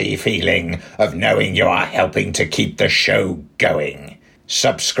 fuzzy feeling of knowing you are helping to keep the show going.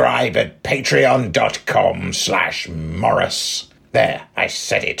 Subscribe at patreon.com/Morris. There, I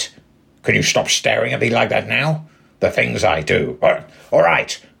said it. Can you stop staring at me like that now? The things I do. All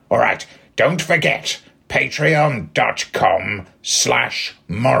right. Don't forget.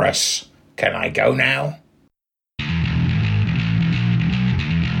 Patreon.com/Morris. Can I go now?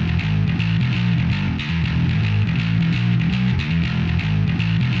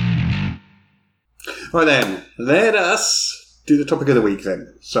 Right then, let us do the topic of the week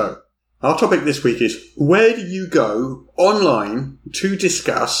then. So, our topic this week is, where do you go online to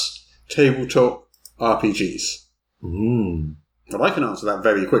discuss tabletop RPGs? Well, I can answer that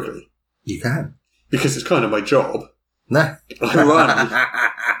very quickly. You can. Because it's kind of my job. No. I run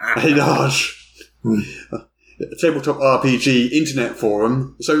a large tabletop RPG internet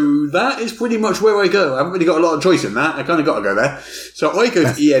forum, so that is pretty much where I go. I haven't really got a lot of choice in that. I kind of got to go there. So I go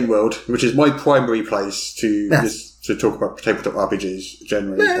to EN World, which is my primary place to talk about tabletop RPGs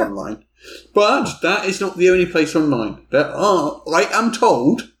generally online. But that is not the only place online. I am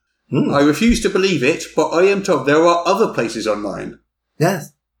told, I refuse to believe it, but I am told there are other places online.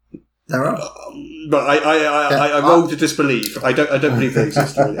 Yes. There are. But I roll to disbelieve. I don't believe they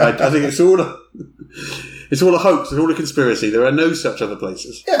exist. Really. I think it's all a hoax. It's all a conspiracy. There are no such other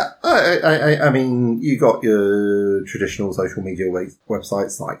places. Yeah, I mean, you got your traditional social media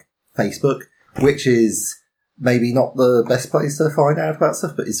websites like Facebook, which is maybe not the best place to find out about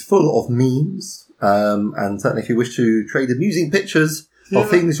stuff, but it's full of memes. And certainly if you wish to trade amusing pictures of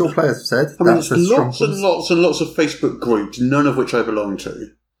things your players have said, there's lots and lots and lots of Facebook groups, none of which I belong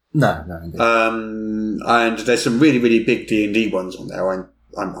to. No, indeed. And there's some really, really big D&D ones on there I'm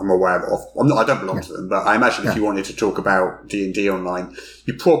aware of. I don't belong to them, but I imagine if you wanted to talk about D&D online,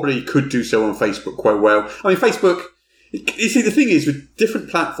 you probably could do so on Facebook quite well. I mean, Facebook, you see, the thing is, with different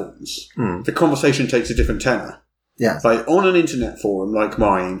platforms, the conversation takes a different tenor. Yeah. Like, on an internet forum like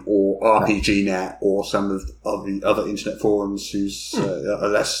mine, or RPGNet, or some of the other internet forums whose are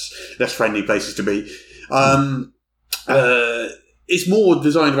less friendly places to be, it's more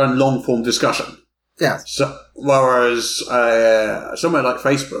designed around long-form discussion. Yeah. So, whereas somewhere like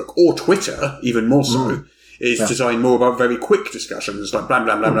Facebook or Twitter, even more so, is designed more about very quick discussions, like blam,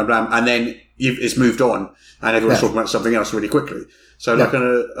 blam, blam, blam, blam, and then it's moved on, and everyone's talking about something else really quickly. So like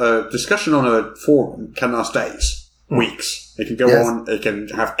a discussion on a forum can last days, weeks. It can go on, it can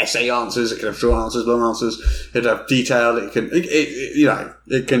have essay answers, it can have short answers, long answers, it can have detail, it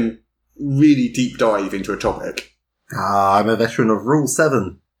can really deep dive into a topic. I'm a veteran of Rule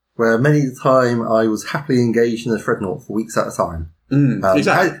 7, where many a time I was happily engaged in a Threadnought for weeks at a time.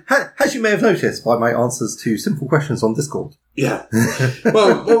 Exactly. As you may have noticed by my answers to simple questions on Discord. Yeah.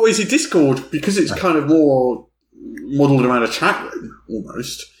 Well, is it Discord, because it's kind of more modelled around a chat room,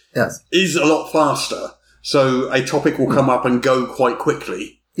 almost, Yes. is a lot faster. So a topic will come up and go quite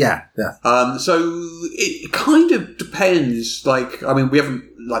quickly. Yeah. So it kind of depends, we haven't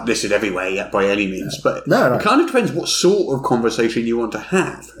listed everywhere yet by any means, but No. it kind of depends what sort of conversation you want to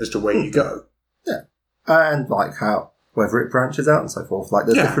have as to where you go. Yeah. And whether it branches out and so forth, like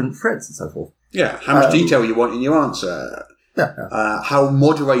the different threads and so forth. Yeah, how much detail you want in your answer. How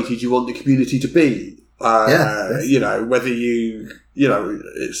moderated you want the community to be. Whether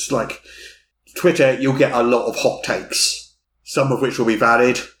it's like Twitter, you'll get a lot of hot takes, some of which will be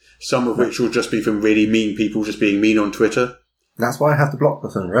valid, some of which will just be from really mean people just being mean on Twitter. That's why I have the block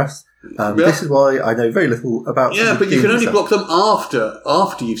button, Russ. This is why I know very little about... Yeah, but you can only block them after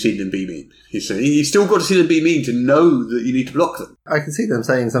you've seen them be mean, you see. You've still got to see them be mean to know that you need to block them. I can see them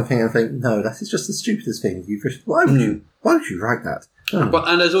saying something and think, no, that is just the stupidest thing. Why would you write that?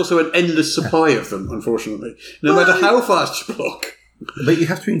 And there's also an endless supply of them, unfortunately. No matter how fast you block. But you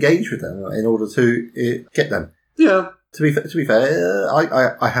have to engage with them in order to get them. Yeah. To be fair,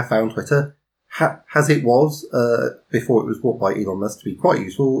 I have found Twitter, as it was before it was bought by Elon Musk, to be quite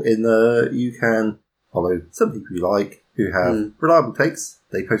useful in you can follow some people you like who have reliable takes,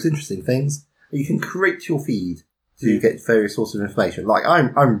 they post interesting things, and you can create your feed to get various sorts of information. Like,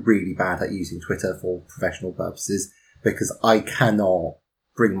 I'm really bad at using Twitter for professional purposes because I cannot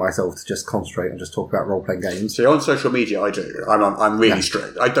bring myself to just concentrate and just talk about role-playing games. See, on social media, I do. I'm really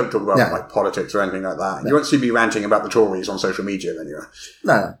strict. I don't talk about politics or anything like that. You won't see me ranting about the Tories on social media anyway.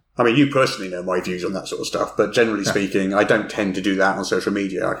 No. I mean, you personally know my views on that sort of stuff, but generally speaking, I don't tend to do that on social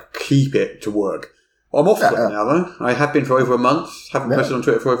media. I keep it to work. I'm off Twitter now, though. I have been for over a month. Haven't posted on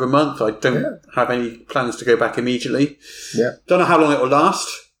Twitter for over a month. I don't have any plans to go back immediately. Yeah. Don't know how long it will last.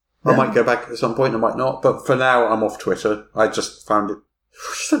 I might go back at some point, I might not. But for now, I'm off Twitter. I just found it...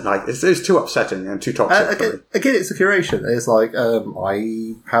 I just don't like it. It's too upsetting and too toxic. Again, it's a curation. It's like,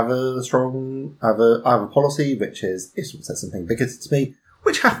 I have a policy which is, if someone says something bigoted to me,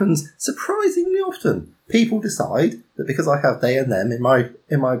 which happens surprisingly often, people decide that because I have they and them in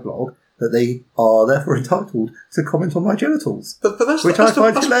my blog, that they are therefore entitled to comment on my genitals. But that's I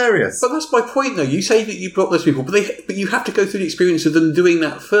find hilarious. But that's my point, though. You say that you block those people, but you have to go through the experience of them doing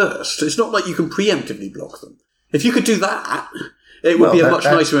that first. It's not like you can preemptively block them. If you could do that, it would be a much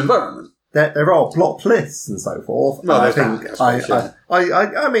nicer environment. There are block lists and so forth. Well, I think I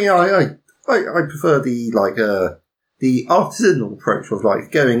prefer the artisanal approach of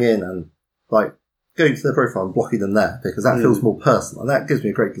going in and going to their profile and blocking them there because that feels more personal and that gives me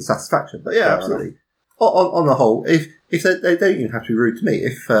a great deal of satisfaction. But yeah, absolutely. On the whole, if they don't even have to be rude to me,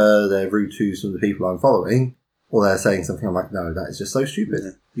 if they're rude to some of the people I'm following or they're saying something, I'm like, no, that is just so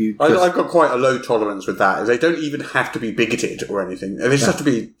stupid. I've got quite a low tolerance with that. They don't even have to be bigoted or anything. They just have to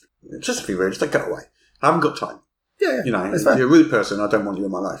be rude. Just go away. I haven't got time. Yeah, if you're a rude person, I don't want you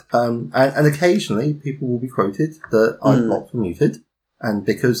in my life. And occasionally people will be quoted that I blocked or muted. And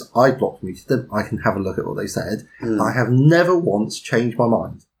because I blocked and muted them, I can have a look at what they said. I have never once changed my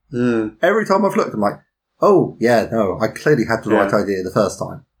mind. Every time I've looked, I'm like, oh, yeah, no, I clearly had the right idea the first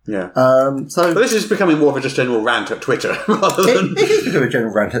time. Yeah. But this is becoming more of a just general rant at Twitter rather than... It is becoming a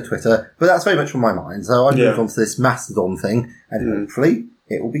general rant at Twitter, but that's very much from my mind. So I moved on to this Mastodon thing, and hopefully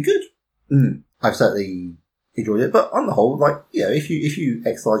it will be good. I've certainly enjoyed it, but on the whole, if you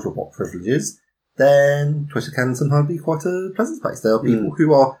exercise your bot privileges, then Twitter can sometimes be quite a pleasant place. There are people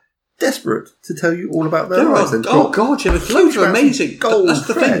who are desperate to tell you all about their lives. There's loads of amazing... That's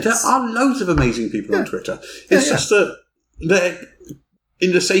the thing. There are loads of amazing people on Twitter. It's just that they're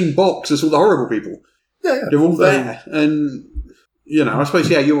in the same box as all the horrible people. Yeah. They're all there. And, I suppose,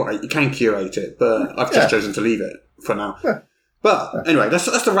 you're right. You can curate it, but I've just chosen to leave it for now. Yeah. But, anyway, that's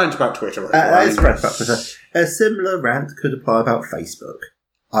the rant about Twitter. That is the rant about Twitter. A similar rant could apply about Facebook.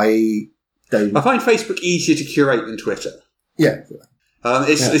 I find Facebook easier to curate than Twitter. Yeah.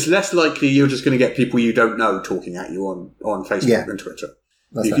 It's less likely you're just going to get people you don't know talking at you on Facebook than Twitter.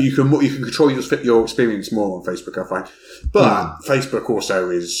 You can control your experience more on Facebook, I find. But Facebook also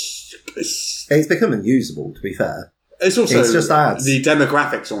is It's become unusable, to be fair. It's also It's just ads. The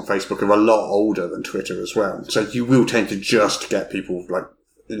demographics on Facebook are a lot older than Twitter as well, so you will tend to just get people like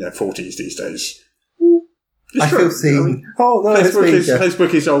in their 40s these days. It's I true. feel seen. Oh no,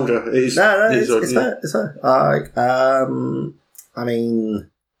 Facebook is older. It's fair. It's fair. Like, I mean,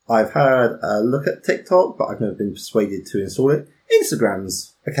 I've had a look at TikTok, but I've never been persuaded to install it.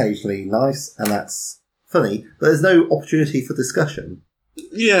 Instagram's occasionally nice, and that's funny, but there's no opportunity for discussion.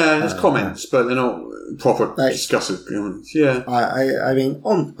 Yeah, there's comments, but they're not proper discussive comments. Yeah. I mean,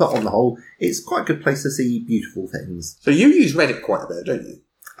 on the whole, it's quite a good place to see beautiful things. So you use Reddit quite a bit, don't you?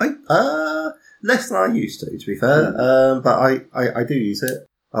 Less than I used to be fair. But I do use it.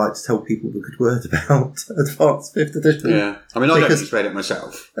 I like to tell people the good word about Advanced 5th Edition. Yeah. I mean, I don't use Reddit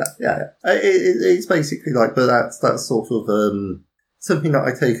myself. Yeah. It's basically like, but that's sort of, something that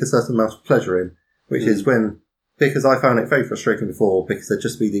I take a certain amount of pleasure in, which is because I found it very frustrating before, because there'd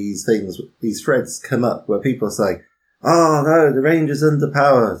just be these threads come up where people say, oh no, the range is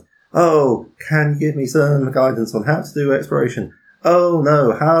underpowered. Oh, can you give me some guidance on how to do exploration? Oh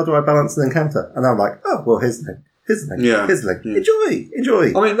no, how do I balance an encounter? And I'm like, oh, well, here's the thing. Yeah. Enjoy.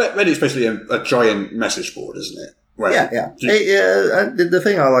 I mean, Reddit's basically a giant message board, isn't it? Where And the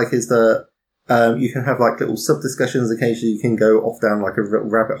thing I like is that you can have like little sub-discussions. Occasionally you can go off down like a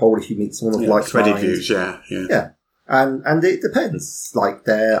rabbit hole if you meet someone of like-minded. Reddit views, yeah. And it depends. Like,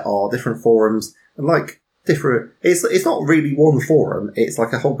 there are different forums, and like, different... It's not really one forum, it's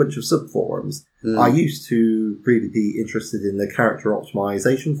like a whole bunch of sub-forums. I used to really be interested in the character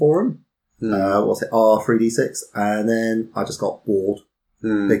optimization forum. What's it? R3D6. And then I just got bored.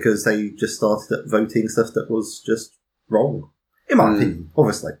 Because they just started voting stuff that was just wrong. In my opinion,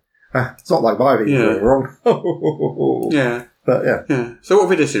 obviously. It's not like my opinion wrong. Yeah. But yeah. So what have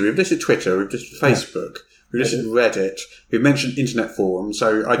we listed? We've listed Twitter, we've listed Facebook, we've listed Reddit, we've mentioned internet forums.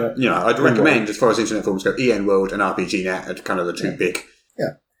 So I'd recommend, as far as internet forums go, EN World and RPGNet are kind of the two big.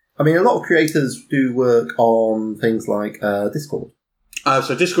 Yeah. I mean, a lot of creators do work on things like Discord.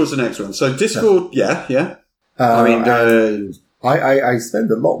 So Discord's the next one. So Discord, yeah. I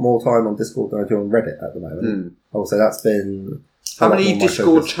spend a lot more time on Discord than I do on Reddit at the moment. I will say that's been... How many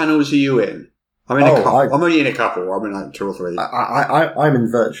Discord channels are you in? I'm in a couple. I'm only in a couple. I'm in like 2 or 3. I'm in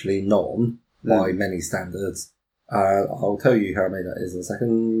virtually none by many standards. I'll tell you how many that is in a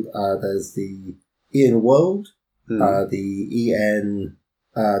second. There's the EN World, the EN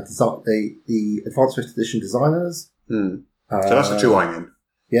the Advanced 5th Edition Designers. So that's the 2 I'm in.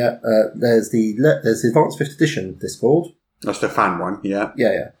 Yeah. There's the Advanced 5th Edition Discord. That's the fan one, yeah.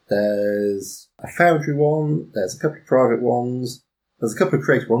 Yeah. There's a Foundry one. There's a couple of private ones. There's a couple of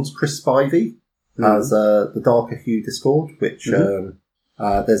creative ones. Chris Spivey has the Darker Hue Discord, which there's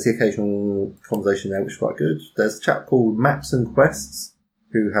the occasional conversation there, which is quite good. There's a chap called Maps and Quests,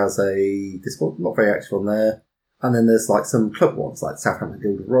 who has a Discord, not very active on there. And then there's like some club ones, like Southampton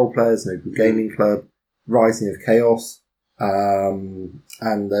Guild of Role Players, Noble Gaming Club, Rising of Chaos, and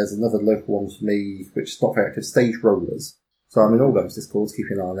there's another local one for me, which is not very active, Stage Rollers. So I'm in all those Discords,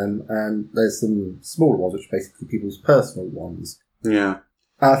 keeping an eye on them, and there's some smaller ones, which are basically people's personal ones. Yeah.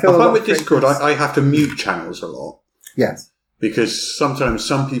 I find with Discord, I have to mute channels a lot. Yes. Because sometimes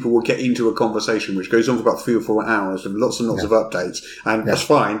some people will get into a conversation which goes on for about 3 or 4 hours and lots of updates, and that's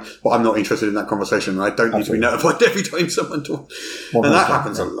fine, but I'm not interested in that conversation, and I don't need to be notified every time someone talks. And that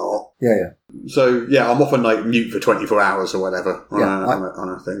happens a lot. Yeah. So, I'm often like mute for 24 hours or whatever on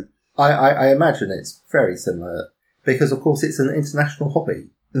a thing. I imagine it's very similar. Because, of course, it's an international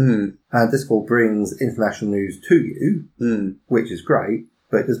hobby. And Discord brings international news to you, which is great,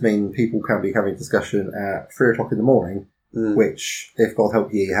 but it does mean people can be having discussion at 3 o'clock in the morning, which, if God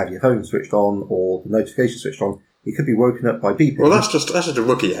help you, have your phone switched on or the notification switched on, you could be woken up by beeping. Well, that's just a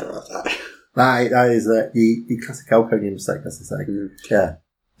rookie error, that is the classic Alconian mistake, as they say.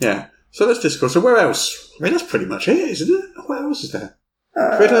 Yeah. So that's Discord. So where else? I mean, that's pretty much it, isn't it? What else is there?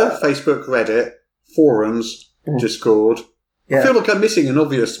 Twitter, Facebook, Reddit, forums... Discord. I feel like I'm missing an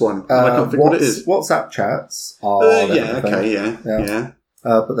obvious one. I can't think what it is. WhatsApp chats are... yeah.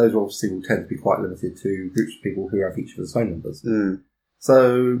 But those obviously will tend to be quite limited to groups of people who have each other's phone numbers.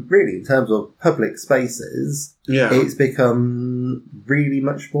 So, really, in terms of public spaces, it's become really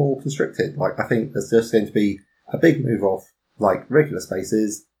much more constricted. Like, I think there's just going to be a big move off, like, regular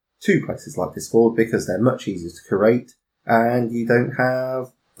spaces to places like Discord, because they're much easier to curate, and you don't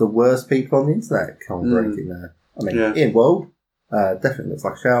have the worst people on the internet congregating there. I mean, EN World definitely looks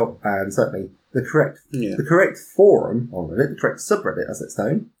like a shout, and certainly the correct forum on Reddit, the correct subreddit as it's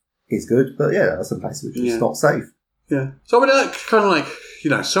known, is good, but there are some places which are just not safe. Yeah. So I mean, kind of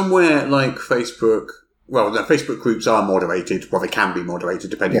like, somewhere like Facebook, well, the Facebook groups are moderated, well, they can be moderated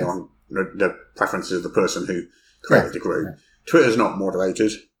depending on the preferences of the person who created the group. Yeah. Twitter's not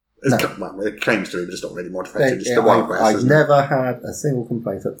moderated. Well, it claims to be, but it's not really moderated. It's the Wild West. I've never had a single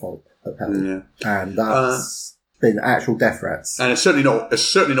complaint at Pebble. And that's been actual death threats. And it's certainly not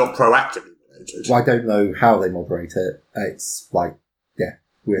proactively moderated. Well, I don't know how they moderate it. It's like,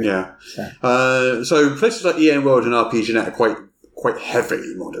 weird. Yeah. So places like EN World and RPGNet are quite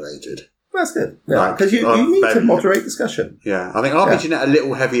heavily moderated. That's good. Yeah, because you need to moderate discussion. Yeah, I think RPGNet a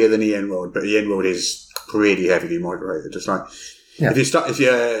little heavier than EN World, but EN World is pretty heavily moderated. It's like if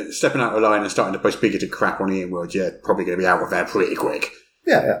you're stepping out of line and starting to post bigoted crap on EN World, you're probably going to be out of there pretty quick.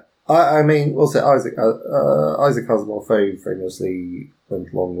 Yeah. I mean, also Isaac Asimov famously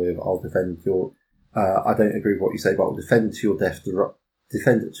went along with "I'll defend your." I don't agree with what you say, but I'll defend to your death.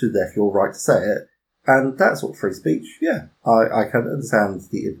 Defend it to death your right to say it. And that sort of free speech, I can understand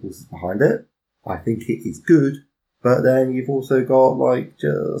the impulses behind it. I think it is good, but then you've also got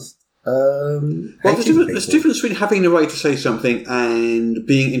there's a difference between having the right to say something and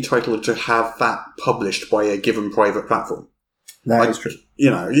being entitled to have that published by a given private platform. That is true.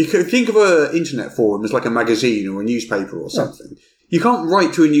 You could think of an internet forum as like a magazine or a newspaper or something. Yeah. You can't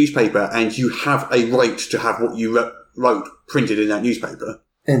write to a newspaper and you have a right to have what you wrote printed in that newspaper.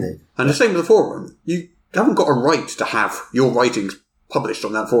 Indeed. And the same with the forum. You haven't got a right to have your writings published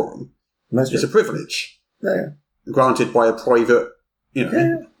on that forum. It's a privilege. Yeah. Granted by a private,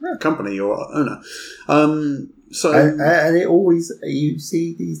 company or owner. And it always, you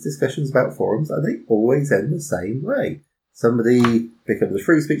see these discussions about forums and they always end the same way. Somebody becomes a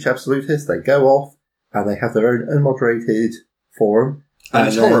free speech absolutist, they go off and they have their own unmoderated forum. And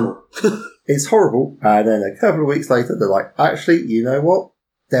it's horrible. It's horrible. And then a couple of weeks later, they're like, actually, you know what?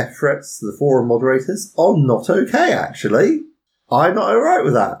 Death threats to the forum moderators are not okay, actually. I'm not alright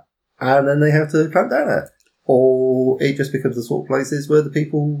with that. And then they have to clamp down on it. Or it just becomes the sort of places where the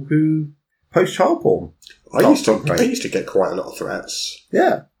people who post child porn. I used to get quite a lot of threats.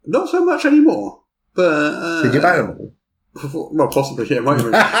 Yeah. Not so much anymore. But did you ban them all? Well, possibly, yeah, might have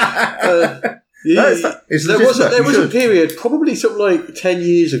been. There was a period, probably something like 10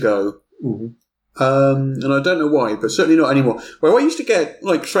 years ago, and I don't know why, but certainly not anymore, where I used to get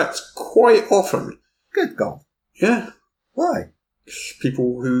threats quite often. Good God. Yeah. Why?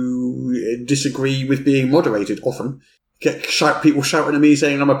 People who disagree with being moderated often people shouting at me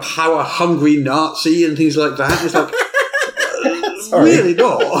saying I'm a power-hungry Nazi and things like that. It's like, really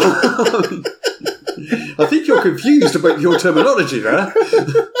not. I think you're confused about your terminology there.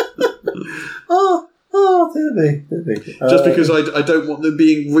 Did they? Just because I don't want them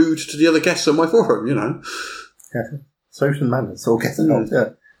being rude to the other guests on my forum, Yeah. Social manners, all getting on. Yeah.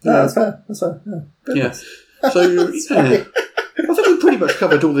 No, that's fair. Yeah. So, I think we've pretty much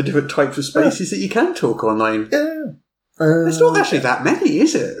covered all the different types of spaces that you can talk online. Yeah. It's not actually that many,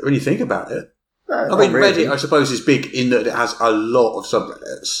 is it, when you think about it? No, I mean, really. Reddit, I suppose, is big in that it has a lot of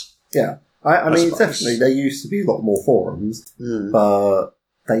subreddits. Yeah. I mean, definitely, there used to be a lot more forums, but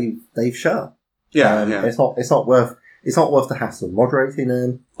they've shut. Yeah, It's not worth the hassle of moderating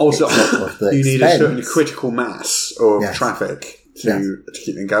them. Also, you need a certain expense. critical mass of traffic to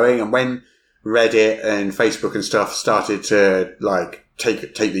keep them going. And when Reddit and Facebook and stuff started to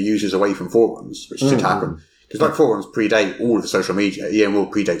take the users away from forums, which did happen, because forums predate all of social media.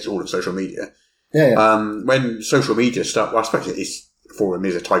 EML predates all of social media. Yeah. When social media I suppose forum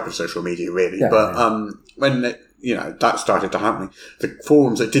is a type of social media, really. When that started to happen, the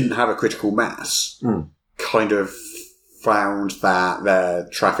forums that didn't have a critical mass kind of found that their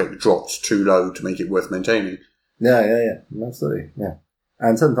traffic dropped too low to make it worth maintaining. Yeah, absolutely, yeah.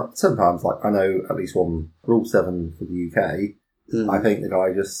 And sometimes, I know at least one Rule 7 for the UK, I think the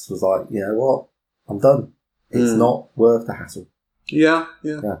guy just was like, you know what, I'm done. It's not worth the hassle. Yeah. I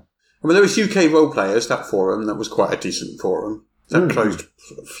mean, there was UK Role Players, that forum, that was quite a decent forum. That closed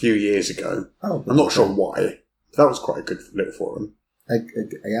a few years ago. Oh, I'm not sure why. That was quite a good little forum. I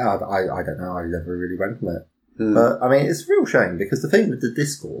don't know. I never really went on it. But, I mean, it's a real shame because the thing with the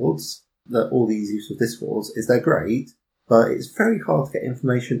Discords, that all these use of Discords, is they're great, but it's very hard to get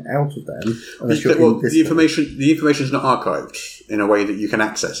information out of them unless you're in Discord. The information's not archived in a way that you can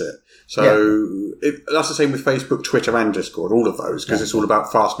access it. So that's the same with Facebook, Twitter, and Discord, all of those, because it's all about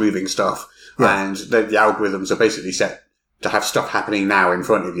fast-moving stuff. Yeah. And the algorithms are basically set to have stuff happening now in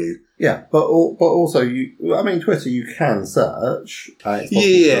front of you. Yeah, but also, Twitter you can search. But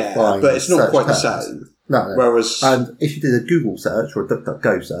it's not quite the same. No. Whereas, and if you did a Google search or a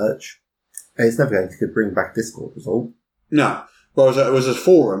DuckDuckGo search, it's never going to bring back a Discord result. No. Whereas it was a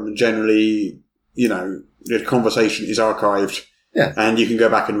forum, generally, the conversation is archived. Yeah. And you can go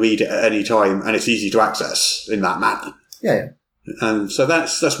back and read it at any time, and it's easy to access in that manner. Yeah. And so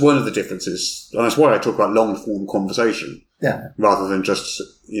that's one of the differences. And that's why I talk about long-form conversation. Yeah. Rather than just,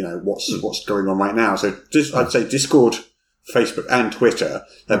 what's going on right now. So I'd say Discord, Facebook and Twitter,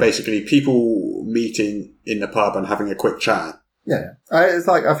 they're basically people meeting in the pub and having a quick chat. Yeah. It's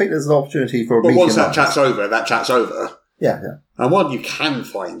like, I think there's an opportunity for a But meeting. once that chat's over. Yeah. And while you can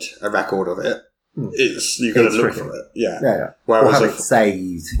find a record of it, you've got to look for it. Yeah. Or have it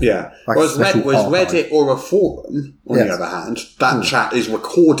saved. Yeah. Like Whereas Reddit or a forum, on the other hand, that chat is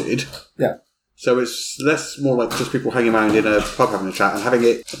recorded. Yeah. So it's more like just people hanging around in a pub having a chat and having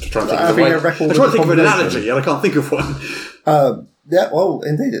it. I'm trying to think of an analogy and I can't think of one. Yeah, well,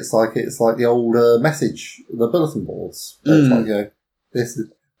 indeed, it's like the old message, the bulletin boards. It's like, this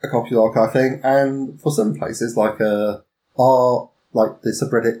is a copy of the archive thing, and for some places, like the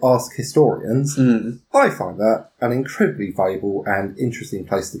subreddit Ask Historians, I find that an incredibly valuable and interesting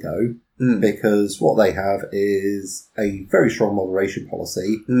place to go, because what they have is a very strong moderation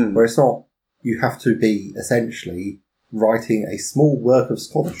policy, where it's not, you have to be essentially writing a small work of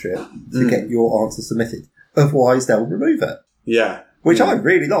scholarship to get your answer submitted. Otherwise, they'll remove it. Yeah. Which I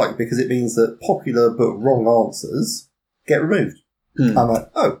really like, because it means that popular but wrong answers get removed. I'm like,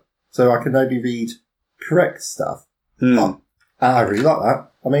 so I can only read correct stuff. And I really like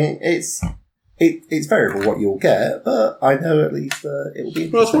that. I mean, it's variable what you'll get, but I know at least it will be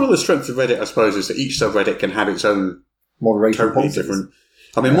interesting. Well, it's one of the strengths of Reddit, I suppose, is that each subreddit can have its own moderation totally policies. different.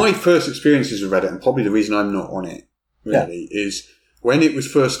 I mean, my first experiences with Reddit, and probably the reason I'm not on it, really, is when it was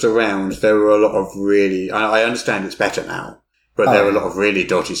first around, there were a lot of really, I understand it's better now, but there were a lot of really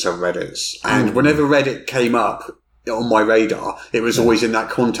dodgy subreddits. And whenever Reddit came up on my radar, it was always in that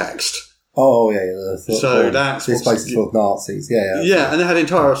context. Oh, yeah. This place is full of Nazis. Yeah, and they had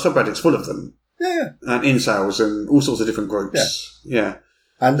entire subreddits full of them. Yeah. And incels and all sorts of different groups. Yeah.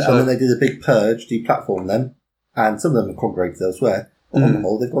 And then they did a big purge, deplatformed them, and some of them have congregated elsewhere. On the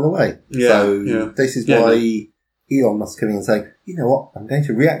whole, they've gone away. This is why Elon Musk coming and saying, you know what, I'm going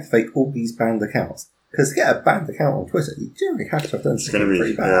to reactivate all these banned accounts. Because to get a banned account on Twitter, you generally have to have done something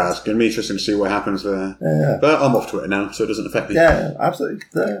pretty bad. Yeah, it's going to be interesting to see what happens there. Yeah. But I'm off Twitter now, so it doesn't affect me. Yeah, absolutely.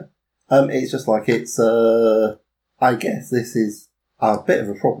 Yeah. It's just like I guess this is a bit of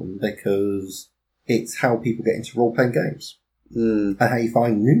a problem because it's how people get into role-playing games. And how you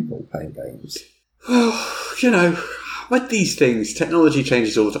find new role-playing games. With these things, technology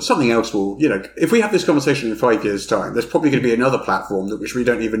changes all the time. Something else will, if we have this conversation in 5 years' time, there's probably going to be another platform which we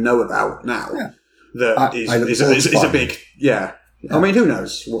don't even know about now. Yeah. That is a big, I mean, who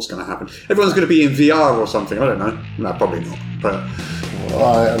knows what's going to happen? Everyone's going to be in VR or something. I don't know. No, probably not. But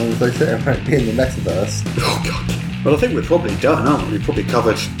I mean, they say it might be in the metaverse. Oh god. Well, I think we're probably done, aren't we? We've probably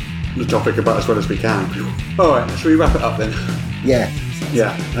covered the topic about as well as we can. All right, shall we wrap it up then? Yeah.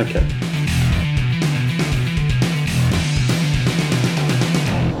 Yeah. Okay.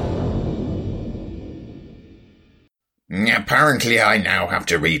 Apparently I now have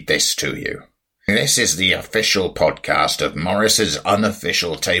to read this to you. This is the official podcast of Morris's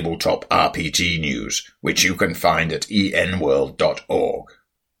unofficial tabletop RPG news, which you can find at enworld.org.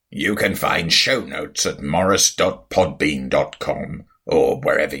 You can find show notes at morris.podbean.com or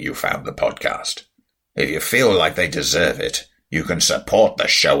wherever you found the podcast. If you feel like they deserve it, you can support the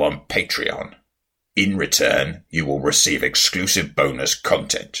show on Patreon. In return, you will receive exclusive bonus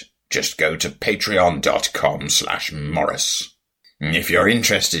content. Just go to patreon.com/Morris. If you're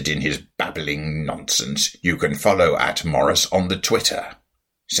interested in his babbling nonsense, you can follow at Morris on the Twitter.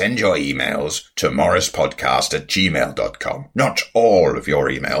 Send your emails to morrispodcast@gmail.com. Not all of your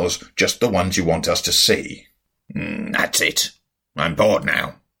emails, just the ones you want us to see. That's it. I'm bored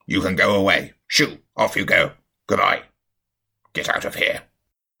now. You can go away. Shoo, off you go. Goodbye. Get out of here.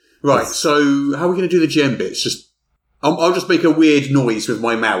 Right, so how are we going to do the GM bits? I'll just make a weird noise with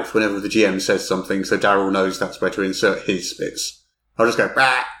my mouth whenever the GM says something, so Daryl knows that's where to insert his bits. I'll just go,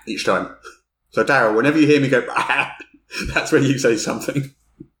 bah, each time. So Daryl, whenever you hear me go, bah, that's when you say something.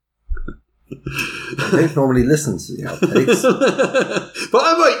 I don't normally listen to the outtakes. But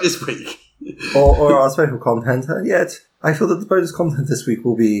I might this week. or our special content, and yet I feel that the bonus content this week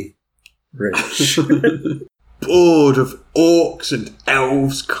will be rich. Bored of orcs and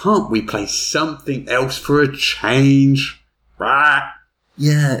elves, can't we play something else for a change? Bah.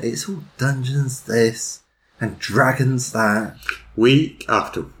 Yeah, it's all dungeons this, and dragons that. Week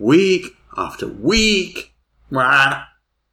after week after week. Bah.